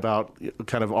me about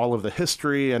kind of all of the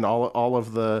history and all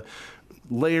of the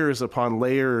layers upon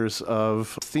layers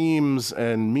of themes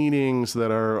and meanings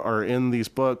that are in these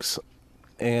books.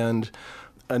 And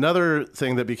another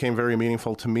thing that became very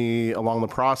meaningful to me along the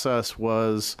process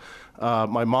was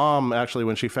my mom, actually,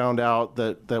 when she found out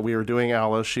that we were doing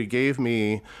Alice, she gave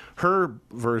me her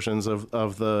versions of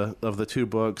the two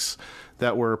books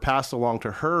that were passed along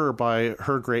to her by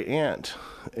her great aunt.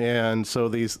 And so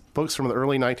these books from the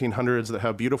early 1900s that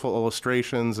have beautiful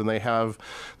illustrations, and they have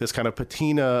this kind of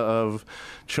patina of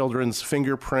children's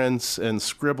fingerprints and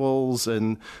scribbles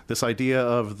and this idea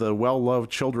of the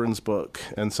well-loved children's book.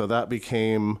 And so that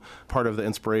became part of the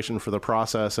inspiration for the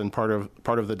process and part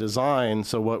of the design.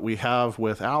 So what we have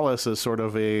with Alice is sort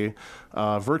of a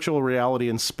virtual reality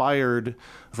inspired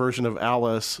version of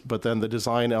Alice, but then the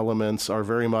design elements are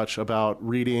very much about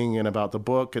reading and about the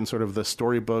book and sort of the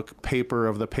storybook paper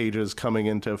of the pages coming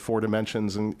into 4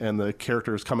 dimensions and the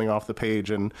characters coming off the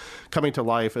page and coming to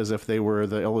life as if they were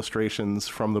the illustrations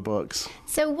from the books.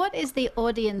 So what is the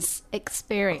audience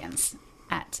experience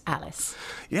at Alice?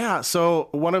 Yeah, so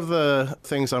one of the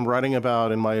things I'm writing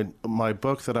about in my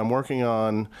book that I'm working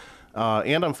on,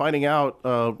 and I'm finding out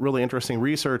really interesting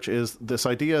research, is this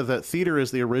idea that theater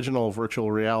is the original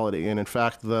virtual reality. And in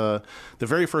fact, the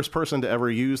very first person to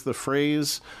ever use the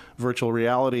phrase virtual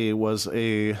reality was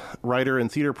a writer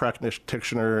and theater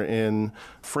practitioner in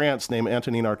France named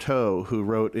Antonin Artaud, who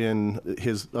wrote in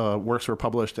his works were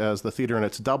published as The Theater and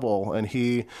Its Double. And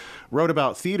he wrote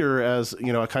about theater as,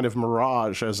 a kind of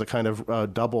mirage, as a kind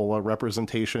of double, a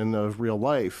representation of real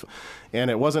life.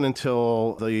 And it wasn't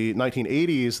until the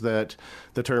 1980s that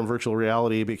the term virtual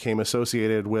reality became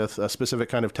associated with a specific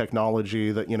kind of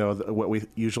technology that, what we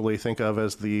usually think of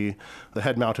as the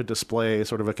head-mounted display,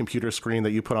 sort of a computer screen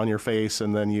that you put on your face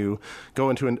and then you go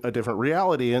into a different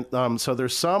reality. And so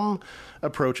there's some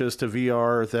approaches to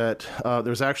VR that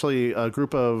there's actually a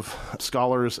group of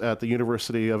scholars at the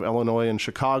University of Illinois in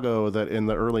Chicago that in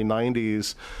the early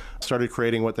 90s started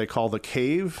creating what they call the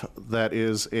cave. That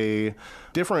is a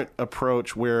different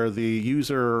approach where the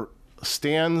user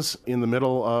stands in the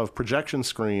middle of projection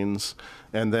screens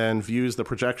and then views the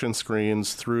projection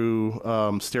screens through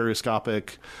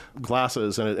stereoscopic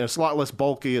glasses. And it's a lot less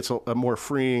bulky. It's a more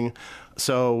freeing.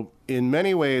 So in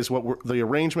many ways, the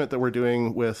arrangement that we're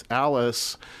doing with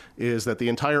Alice is that the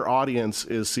entire audience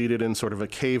is seated in sort of a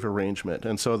cave arrangement.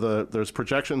 And so there's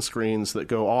projection screens that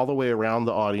go all the way around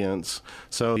the audience.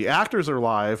 So the actors are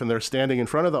live and they're standing in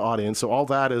front of the audience. So all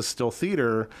that is still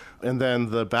theater. And then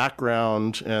the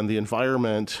background and the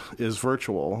environment is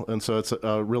virtual. And so it's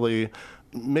a really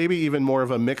maybe even more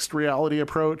of a mixed reality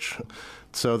approach.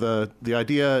 So the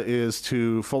idea is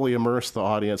to fully immerse the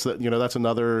audience. That's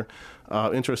another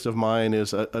interest of mine,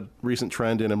 is a recent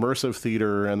trend in immersive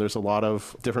theater, and there's a lot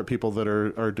of different people that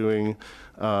are doing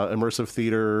immersive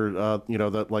theater,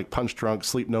 that like Punch Drunk,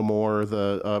 Sleep No More,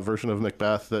 the version of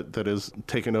Macbeth that has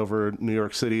taken over New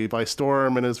York City by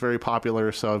storm and is very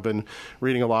popular. So I've been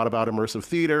reading a lot about immersive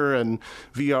theater and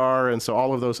VR, and so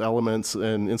all of those elements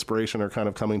and inspiration are kind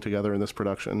of coming together in this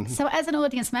production. So as an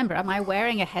audience member, am I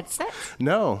wearing a headset?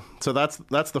 No. So that's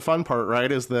the fun part,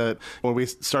 right? Is that when we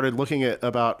started looking at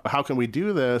about how can we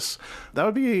do this, that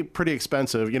would be pretty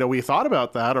expensive. We thought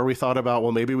about that, or we thought about,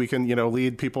 well, maybe we can,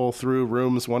 lead people through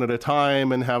rooms one at a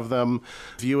time and have them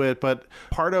view it. But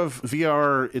part of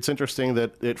VR, it's interesting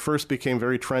that it first became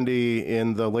very trendy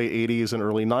in the late 80s and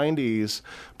early 90s,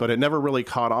 but it never really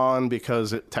caught on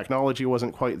because technology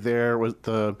wasn't quite there.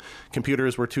 The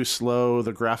computers were too slow,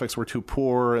 the graphics were too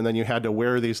poor, and then you had to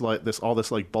wear all this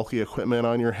bulky equipment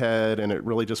on your head, and it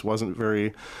really just wasn't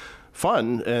very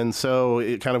fun. And so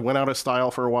it kind of went out of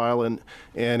style for a while. And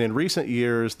in recent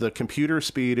years, the computer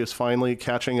speed is finally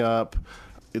catching up.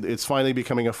 It's finally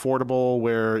becoming affordable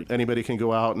where anybody can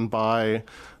go out and buy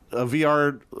a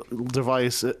VR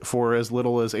device for as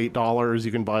little as $8.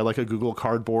 You can buy like a Google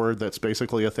Cardboard that's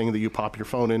basically a thing that you pop your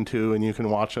phone into and you can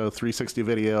watch a 360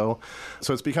 video.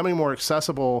 So it's becoming more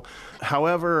accessible.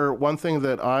 However, one thing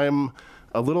that I'm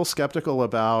a little skeptical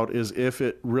about is if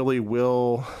it really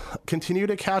will continue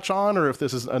to catch on or if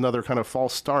this is another kind of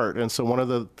false start. And so one of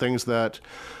the things that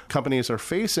companies are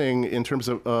facing in terms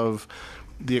of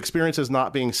the experience is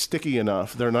not being sticky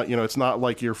enough. They're not, it's not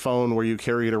like your phone where you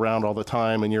carry it around all the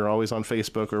time and you're always on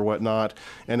Facebook or whatnot.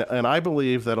 And I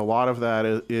believe that a lot of that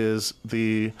is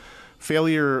the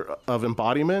failure of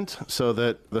embodiment, so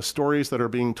that the stories that are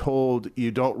being told,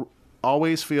 you don't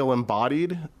always feel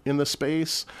embodied in the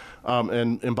space.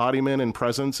 And embodiment and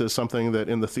presence is something that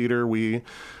in the theater we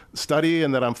study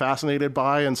and that I'm fascinated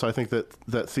by. And so I think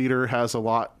that theater has a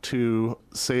lot to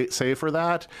say for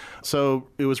that. So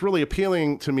it was really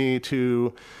appealing to me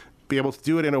to be able to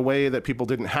do it in a way that people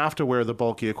didn't have to wear the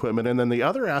bulky equipment. And then the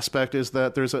other aspect is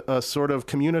that there's a sort of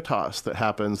communitas that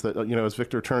happens that, as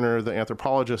Victor Turner, the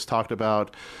anthropologist, talked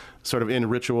about, sort of in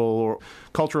ritual or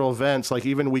cultural events. Like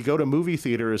even we go to movie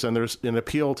theaters and there's an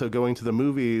appeal to going to the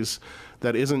movies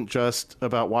that isn't just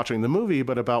about watching the movie,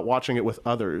 but about watching it with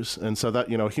others. And so that,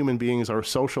 human beings are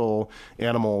social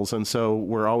animals. And so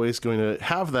we're always going to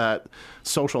have that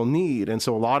social need. And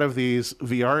so a lot of these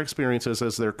VR experiences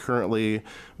as they're currently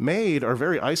made are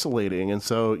very isolating. And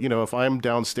so, if I'm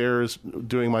downstairs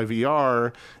doing my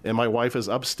VR and my wife is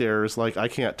upstairs, like I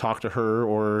can't talk to her,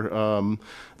 or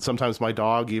sometimes my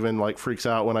dog even like freaks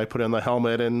out when I put in the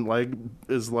helmet and like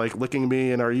is like licking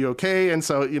me and are you okay? And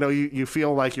so, you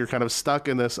feel like you're kind of stuck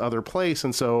in this other place.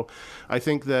 And so I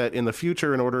think that in the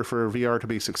future, in order for VR to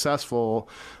be successful,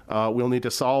 we'll need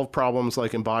to solve problems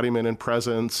like embodiment and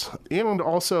presence, and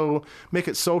also make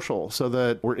it social so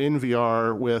that we're in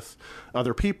VR with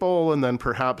other people. And then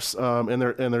perhaps,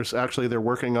 they're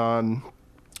working on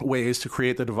ways to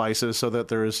create the devices so that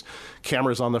there's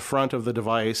cameras on the front of the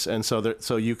device, and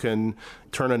so you can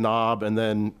turn a knob and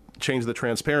then change the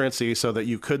transparency so that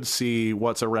you could see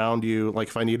what's around you. Like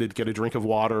if I needed to get a drink of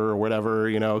water or whatever,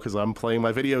 because I'm playing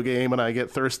my video game and I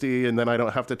get thirsty, and then I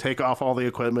don't have to take off all the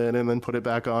equipment and then put it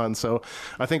back on. So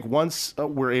I think once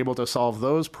we're able to solve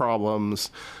those problems,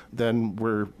 then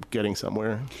we're getting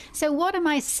somewhere. So what am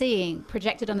I seeing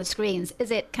projected on the screens?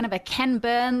 Is it kind of a Ken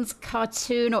Burns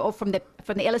cartoon, or from the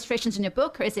illustrations in your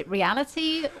book, or is it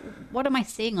reality? What am I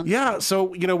seeing on the screen? So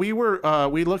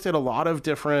we looked at a lot of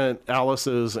different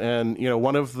Alice's, and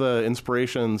one of the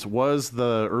inspirations was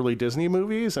the early Disney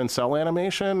movies and cell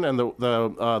animation, and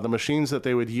the machines that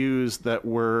they would use they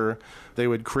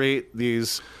would create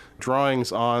these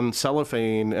drawings on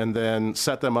cellophane and then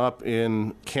set them up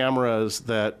in cameras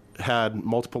that had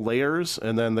multiple layers,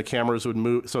 and then the cameras would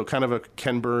move. So kind of a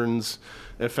Ken Burns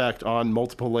effect on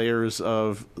multiple layers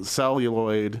of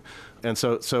celluloid. And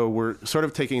so we're sort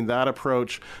of taking that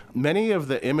approach. Many of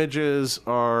the images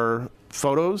are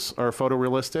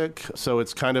photorealistic. So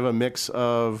it's kind of a mix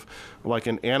of like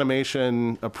an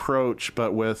animation approach,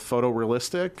 but with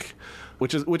photorealistic,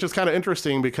 which is kind of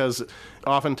interesting because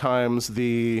oftentimes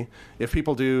if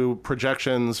people do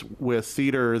projections with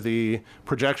theater, the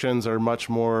projections are much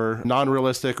more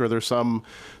non-realistic, or there's some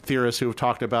theorists who have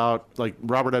talked about, like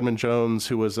Robert Edmund Jones,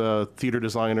 who was a theater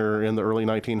designer in the early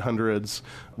 1900s,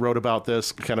 wrote about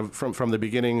this kind of from the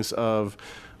beginnings of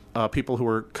people who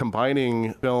were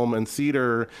combining film and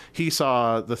theater. He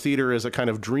saw the theater as a kind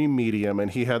of dream medium,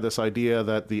 and he had this idea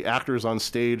that the actors on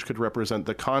stage could represent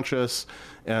the conscious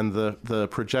and the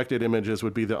projected images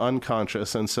would be the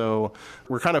unconscious. And so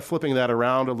we're kind of flipping that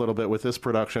around a little bit with this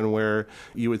production, where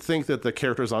you would think that the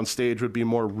characters on stage would be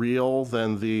more real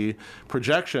than the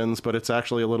projections, but it's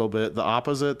actually a little bit the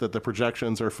opposite, that the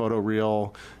projections are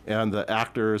photoreal and the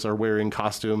actors are wearing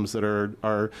costumes that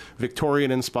are Victorian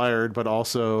inspired, but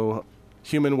also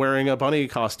human wearing a bunny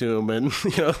costume and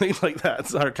things like that.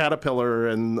 It's our caterpillar,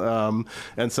 and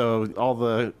so all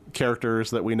the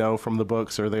characters that we know from the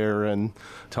books are there and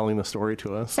telling the story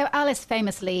to us. So Alice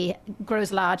famously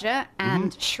grows larger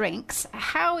and shrinks.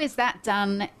 How is that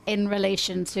done in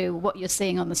relation to what you're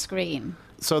seeing on the screen?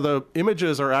 So the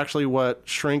images are actually what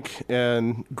shrink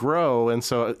and grow. And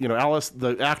so, Alice,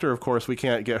 the actor, of course, we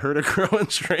can't get her to grow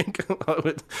and shrink.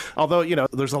 Although,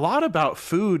 there's a lot about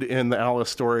food in the Alice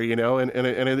story, and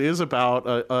it is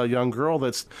about a young girl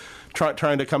that's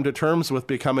trying to come to terms with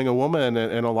becoming a woman.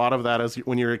 And a lot of that is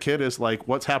when you're a kid is like,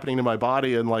 what's happening to my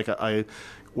body? And like,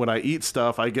 when I eat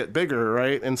stuff, I get bigger,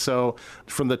 right? And so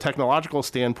from the technological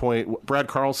standpoint, Brad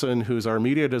Carlson, who's our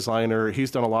media designer,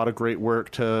 he's done a lot of great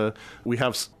work we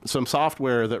have some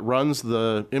software that runs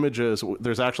the images.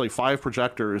 There's actually 5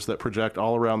 projectors that project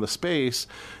all around the space.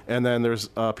 And then there's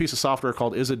a piece of software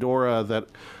called Isadora that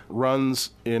runs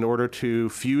in order to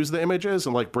fuse the images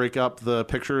and like break up the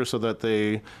pictures so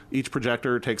that each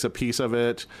projector takes a piece of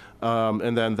it.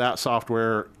 And then that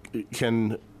software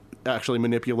can actually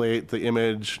manipulate the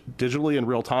image digitally in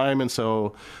real time. And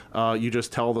so you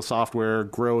just tell the software,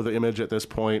 grow the image at this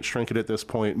point, shrink it at this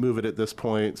point, move it at this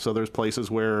point. So there's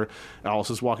places where Alice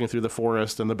is walking through the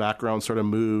forest and the background sort of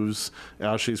moves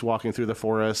as she's walking through the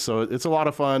forest. So it's a lot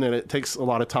of fun, and it takes a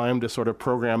lot of time to sort of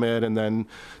program it and then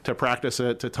to practice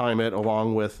it, to time it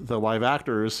along with the live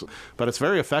actors. But it's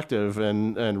very effective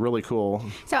and really cool.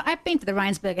 So I've been to the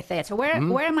Rheinsberger Theatre. Where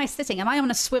am I sitting? Am I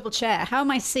on a swivel chair? How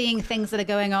am I seeing things that are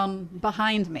going on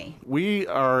behind me? We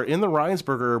are in the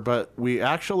Rheinsberger, but the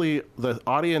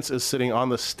audience is sitting on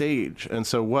the stage. And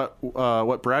so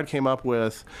what Brad came up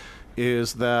with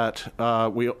is that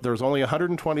there's only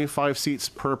 125 seats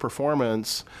per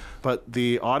performance, but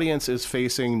the audience is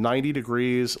facing 90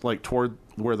 degrees, like toward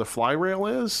where the fly rail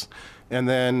is. And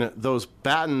then those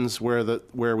battens where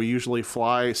we usually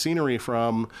fly scenery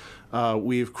from,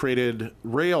 we've created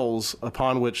rails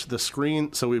upon which the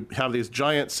screen, so we have these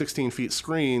giant 16 feet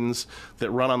screens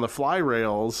that run on the fly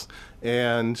rails,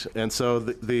 and so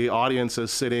the audience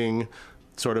is sitting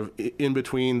sort of in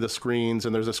between the screens,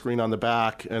 and there's a screen on the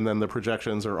back, and then the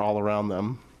projections are all around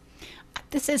them.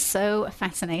 This is so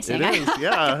fascinating. It is,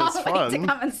 yeah, it's fun. I can't wait to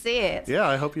come and see it. Yeah,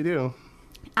 I hope you do.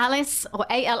 A.L.I.C.E, or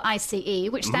A.L.I.C.E,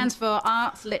 which stands for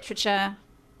Arts, Literature...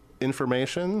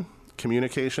 Information,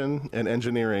 Communication, and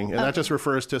Engineering. And that just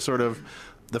refers to sort of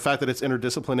the fact that it's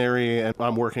interdisciplinary, and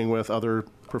I'm working with other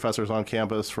professors on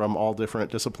campus from all different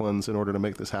disciplines in order to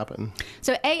make this happen.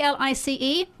 So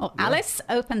A.L.I.C.E, or Alice,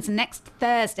 opens next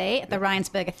Thursday at the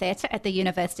Rheinsberger Theatre at the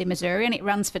University of Missouri, and it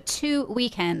runs for 2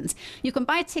 weekends. You can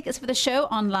buy tickets for the show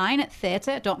online at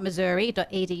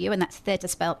theatre.missouri.edu, and that's theatre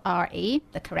spelled R-E,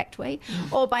 the correct way,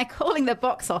 or by calling the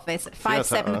box office at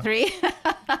 573...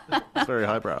 It's very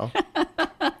highbrow.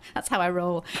 That's how I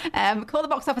roll. Call the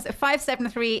box office at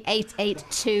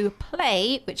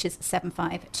 573-882-PLAY, which is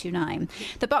 7529.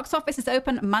 The box office is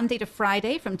open Monday to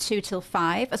Friday from 2 till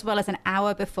 5, as well as an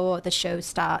hour before the show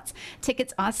starts.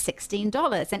 Tickets are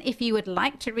 $16. And if you would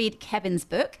like to read Kevin's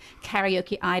book,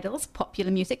 Karaoke Idols, Popular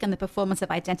Music and the Performance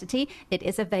of Identity, it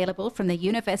is available from the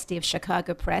University of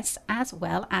Chicago Press as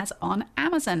well as on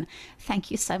Amazon.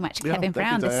 Thank you so much, Kevin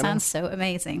Brown. This sounds so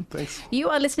amazing. Thanks. You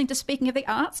are listening to Speaking of the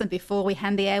Arts, and before we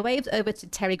hand the airwaves over to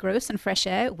Terry Gross and Fresh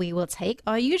Air, we will take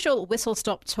our usual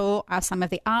whistle-stop tour of some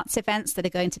of the arts events that are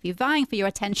going to be vying for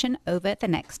your attention over the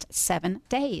next 7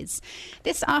 days.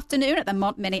 This afternoon at the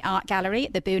Mont Mini Art Gallery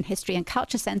at the Boone History and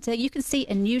Culture Center, you can see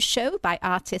a new show by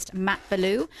artist Matt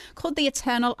Ballou called The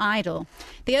Eternal Idol.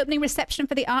 The opening reception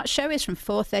for the art show is from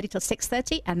 4:30 till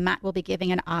 6:30, and Matt will be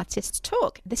giving an artist's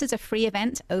talk. This is a free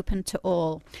event open to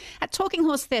all. At Talking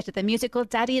Horse Theatre, the musical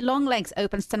Daddy Longlegs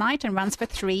opens tonight and runs for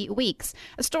 3 weeks.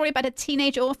 A story about a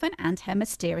teenage orphan and her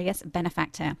mysterious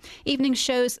benefactor. Evening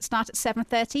shows start at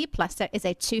 7:30, plus there is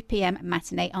a 2 p.m.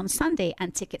 matinee on Sunday,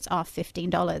 and tickets are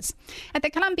 $15. At the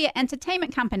Columbia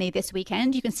Entertainment Company this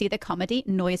weekend, you can see the comedy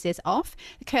Noises Off.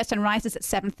 The curtain rises at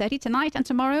 7:30 tonight and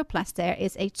tomorrow, plus there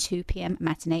is a 2 p.m.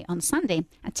 matinee on Sunday.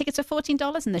 And tickets are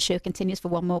 $14, and the show continues for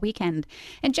one more weekend.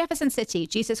 In Jefferson City,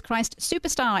 Jesus Christ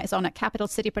Superstar is on at Capital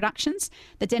City Productions.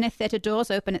 The dinner theatre doors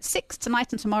open at 6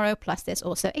 tonight and tomorrow, plus there's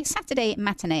also a Saturday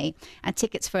matinee, and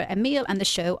tickets for a meal and the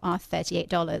show are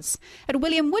 $38. At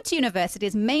William Woods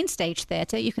University's Main Stage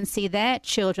Theatre, you can see their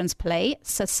children's play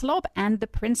Sir Slob and the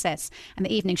Princess, and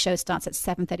the evening show starts at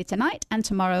 7:30 tonight and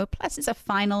tomorrow, plus it's a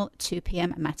final 2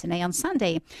 p.m. matinee on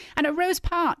Sunday. And at Rose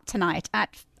Park tonight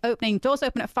doors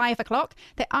open at 5 o'clock.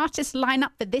 The artist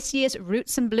lineup for this year's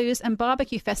Roots and Blues and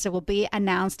Barbecue Festival will be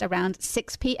announced around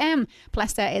 6 p.m.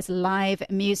 Plus there is live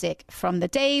music from the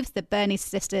Daves, the Bernie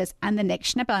Sisters, and the Nick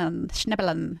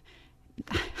Schneebelen.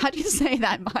 How do you say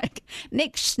that, Mike?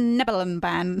 Nick Schneebelen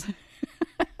Band.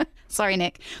 Sorry,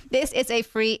 Nick. This is a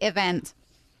free event.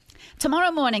 Tomorrow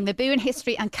morning, the Boone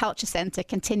History and Culture Center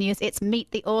continues its Meet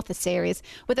the Author series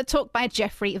with a talk by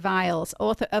Jeffrey Viles,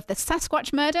 author of The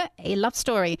Sasquatch Murder, A Love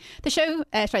Story.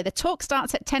 The talk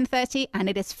starts at 10:30 and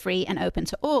it is free and open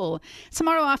to all.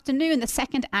 Tomorrow afternoon, the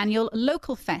second annual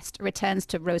Local Fest returns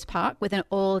to Rose Park with an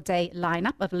all-day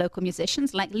lineup of local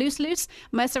musicians like Loose Loose,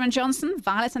 Mercer and Johnson,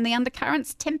 Violet and the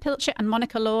Undercurrents, Tim Pilcher and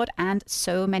Monica Lord, and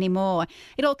so many more.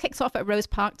 It all kicks off at Rose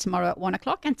Park tomorrow at 1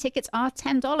 o'clock, and tickets are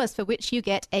 $10, for which you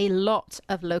get a lot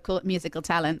of local musical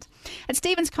talent. At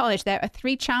Stevens College, there are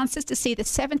 3 chances to see the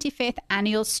 75th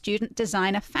Annual Student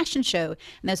Designer Fashion Show,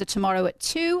 and those are tomorrow at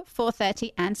 2,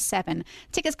 4:30 and 7.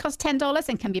 Tickets cost $10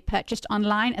 and can be purchased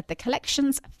online at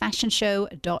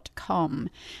thecollectionsfashionshow.com.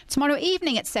 Tomorrow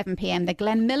evening at 7 p.m, the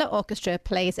Glenn Miller Orchestra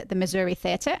plays at the Missouri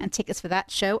Theatre, and tickets for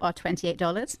that show are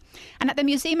 $28. And at the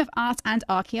Museum of Art and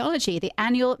Archaeology, the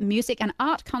annual Music and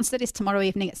Art Concert is tomorrow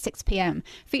evening at 6 p.m,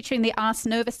 featuring the Ars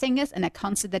Nova Singers and a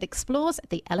concert that that explores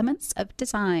the elements of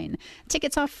design.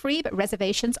 Tickets are free, but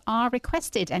reservations are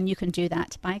requested, and you can do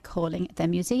that by calling the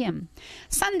museum.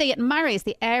 Sunday at Murray's,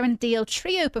 the Air and Deal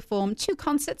Trio perform 2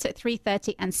 concerts at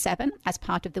 3:30 and 7 as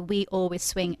part of the We Always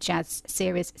Swing Jazz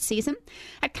Series season.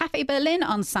 At Cafe Berlin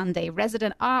on Sunday,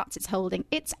 Resident Arts is holding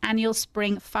its annual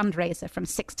spring fundraiser from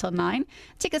 6 till 9.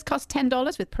 Tickets cost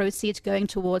 $10, with proceeds going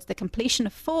towards the completion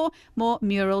of 4 more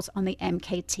murals on the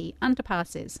MKT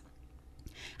underpasses.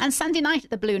 And Sunday night at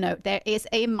the Blue Note, there is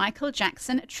a Michael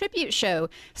Jackson tribute show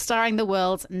starring the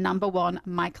world's #1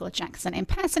 Michael Jackson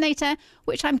impersonator,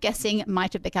 which I'm guessing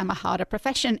might have become a harder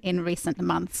profession in recent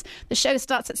months. The show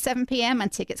starts at 7 p.m.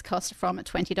 and tickets cost from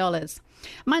 $20.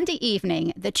 Monday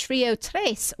evening, the Trio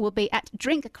Tres will be at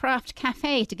Drink Craft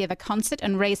Cafe to give a concert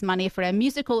and raise money for a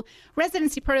musical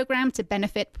residency program to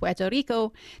benefit Puerto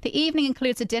Rico. The evening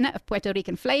includes a dinner of Puerto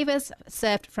Rican flavors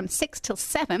served from 6 till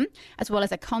 7, as well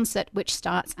as a concert which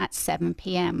starts at 7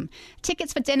 p.m.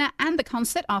 Tickets for dinner and the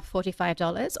concert are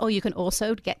 $45, or you can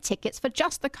also get tickets for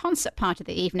just the concert part of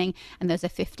the evening, and those are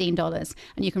 $15.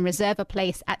 And you can reserve a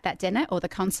place at that dinner or the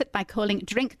concert by calling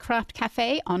Drink Craft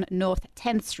Cafe on North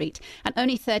 10th Street. And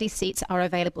only 30 seats are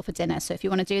available for dinner, so if you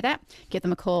want to do that, give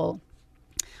them a call.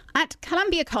 At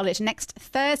Columbia College next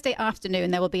Thursday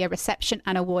afternoon, there will be a reception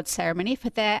and award ceremony for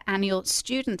their annual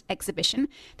student exhibition.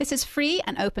 This is free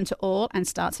and open to all and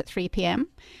starts at 3 p.m.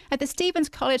 At the Stevens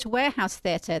College Warehouse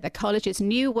Theatre, the college's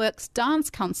New Works dance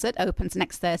concert opens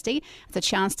next Thursday as a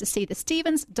chance to see the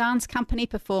Stevens Dance Company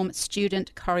perform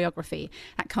student choreography.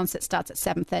 That concert starts at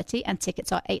 7:30 and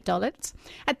tickets are $8.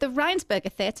 At the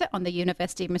Reinsberger Theatre on the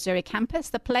University of Missouri campus,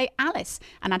 the play Alice,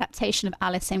 an adaptation of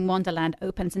Alice in Wonderland,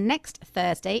 opens next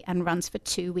Thursday and runs for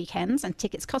 2 weekends, and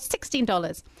tickets cost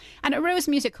 $16. And at Rose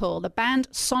Music Hall, the band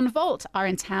Son Volt are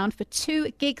in town for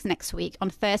 2 gigs next week on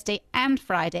Thursday and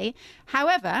Friday.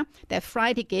 However, their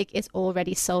Friday gig is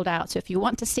already sold out, so if you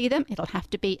want to see them, it'll have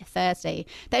to be Thursday.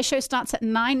 Their show starts at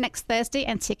 9 next Thursday,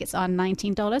 and tickets are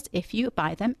 $19 if you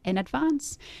buy them in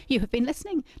advance. You have been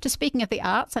listening to Speaking of the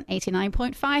Arts on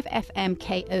 89.5 FM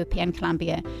KOPN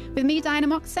Columbia with me, Diana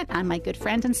Moxon, and my good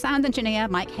friend and sound engineer,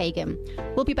 Mike Hagan.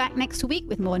 We'll be back next week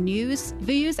with more news,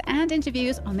 views, and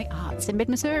interviews on the arts in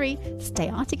mid-Missouri. Stay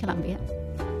arty, Columbia.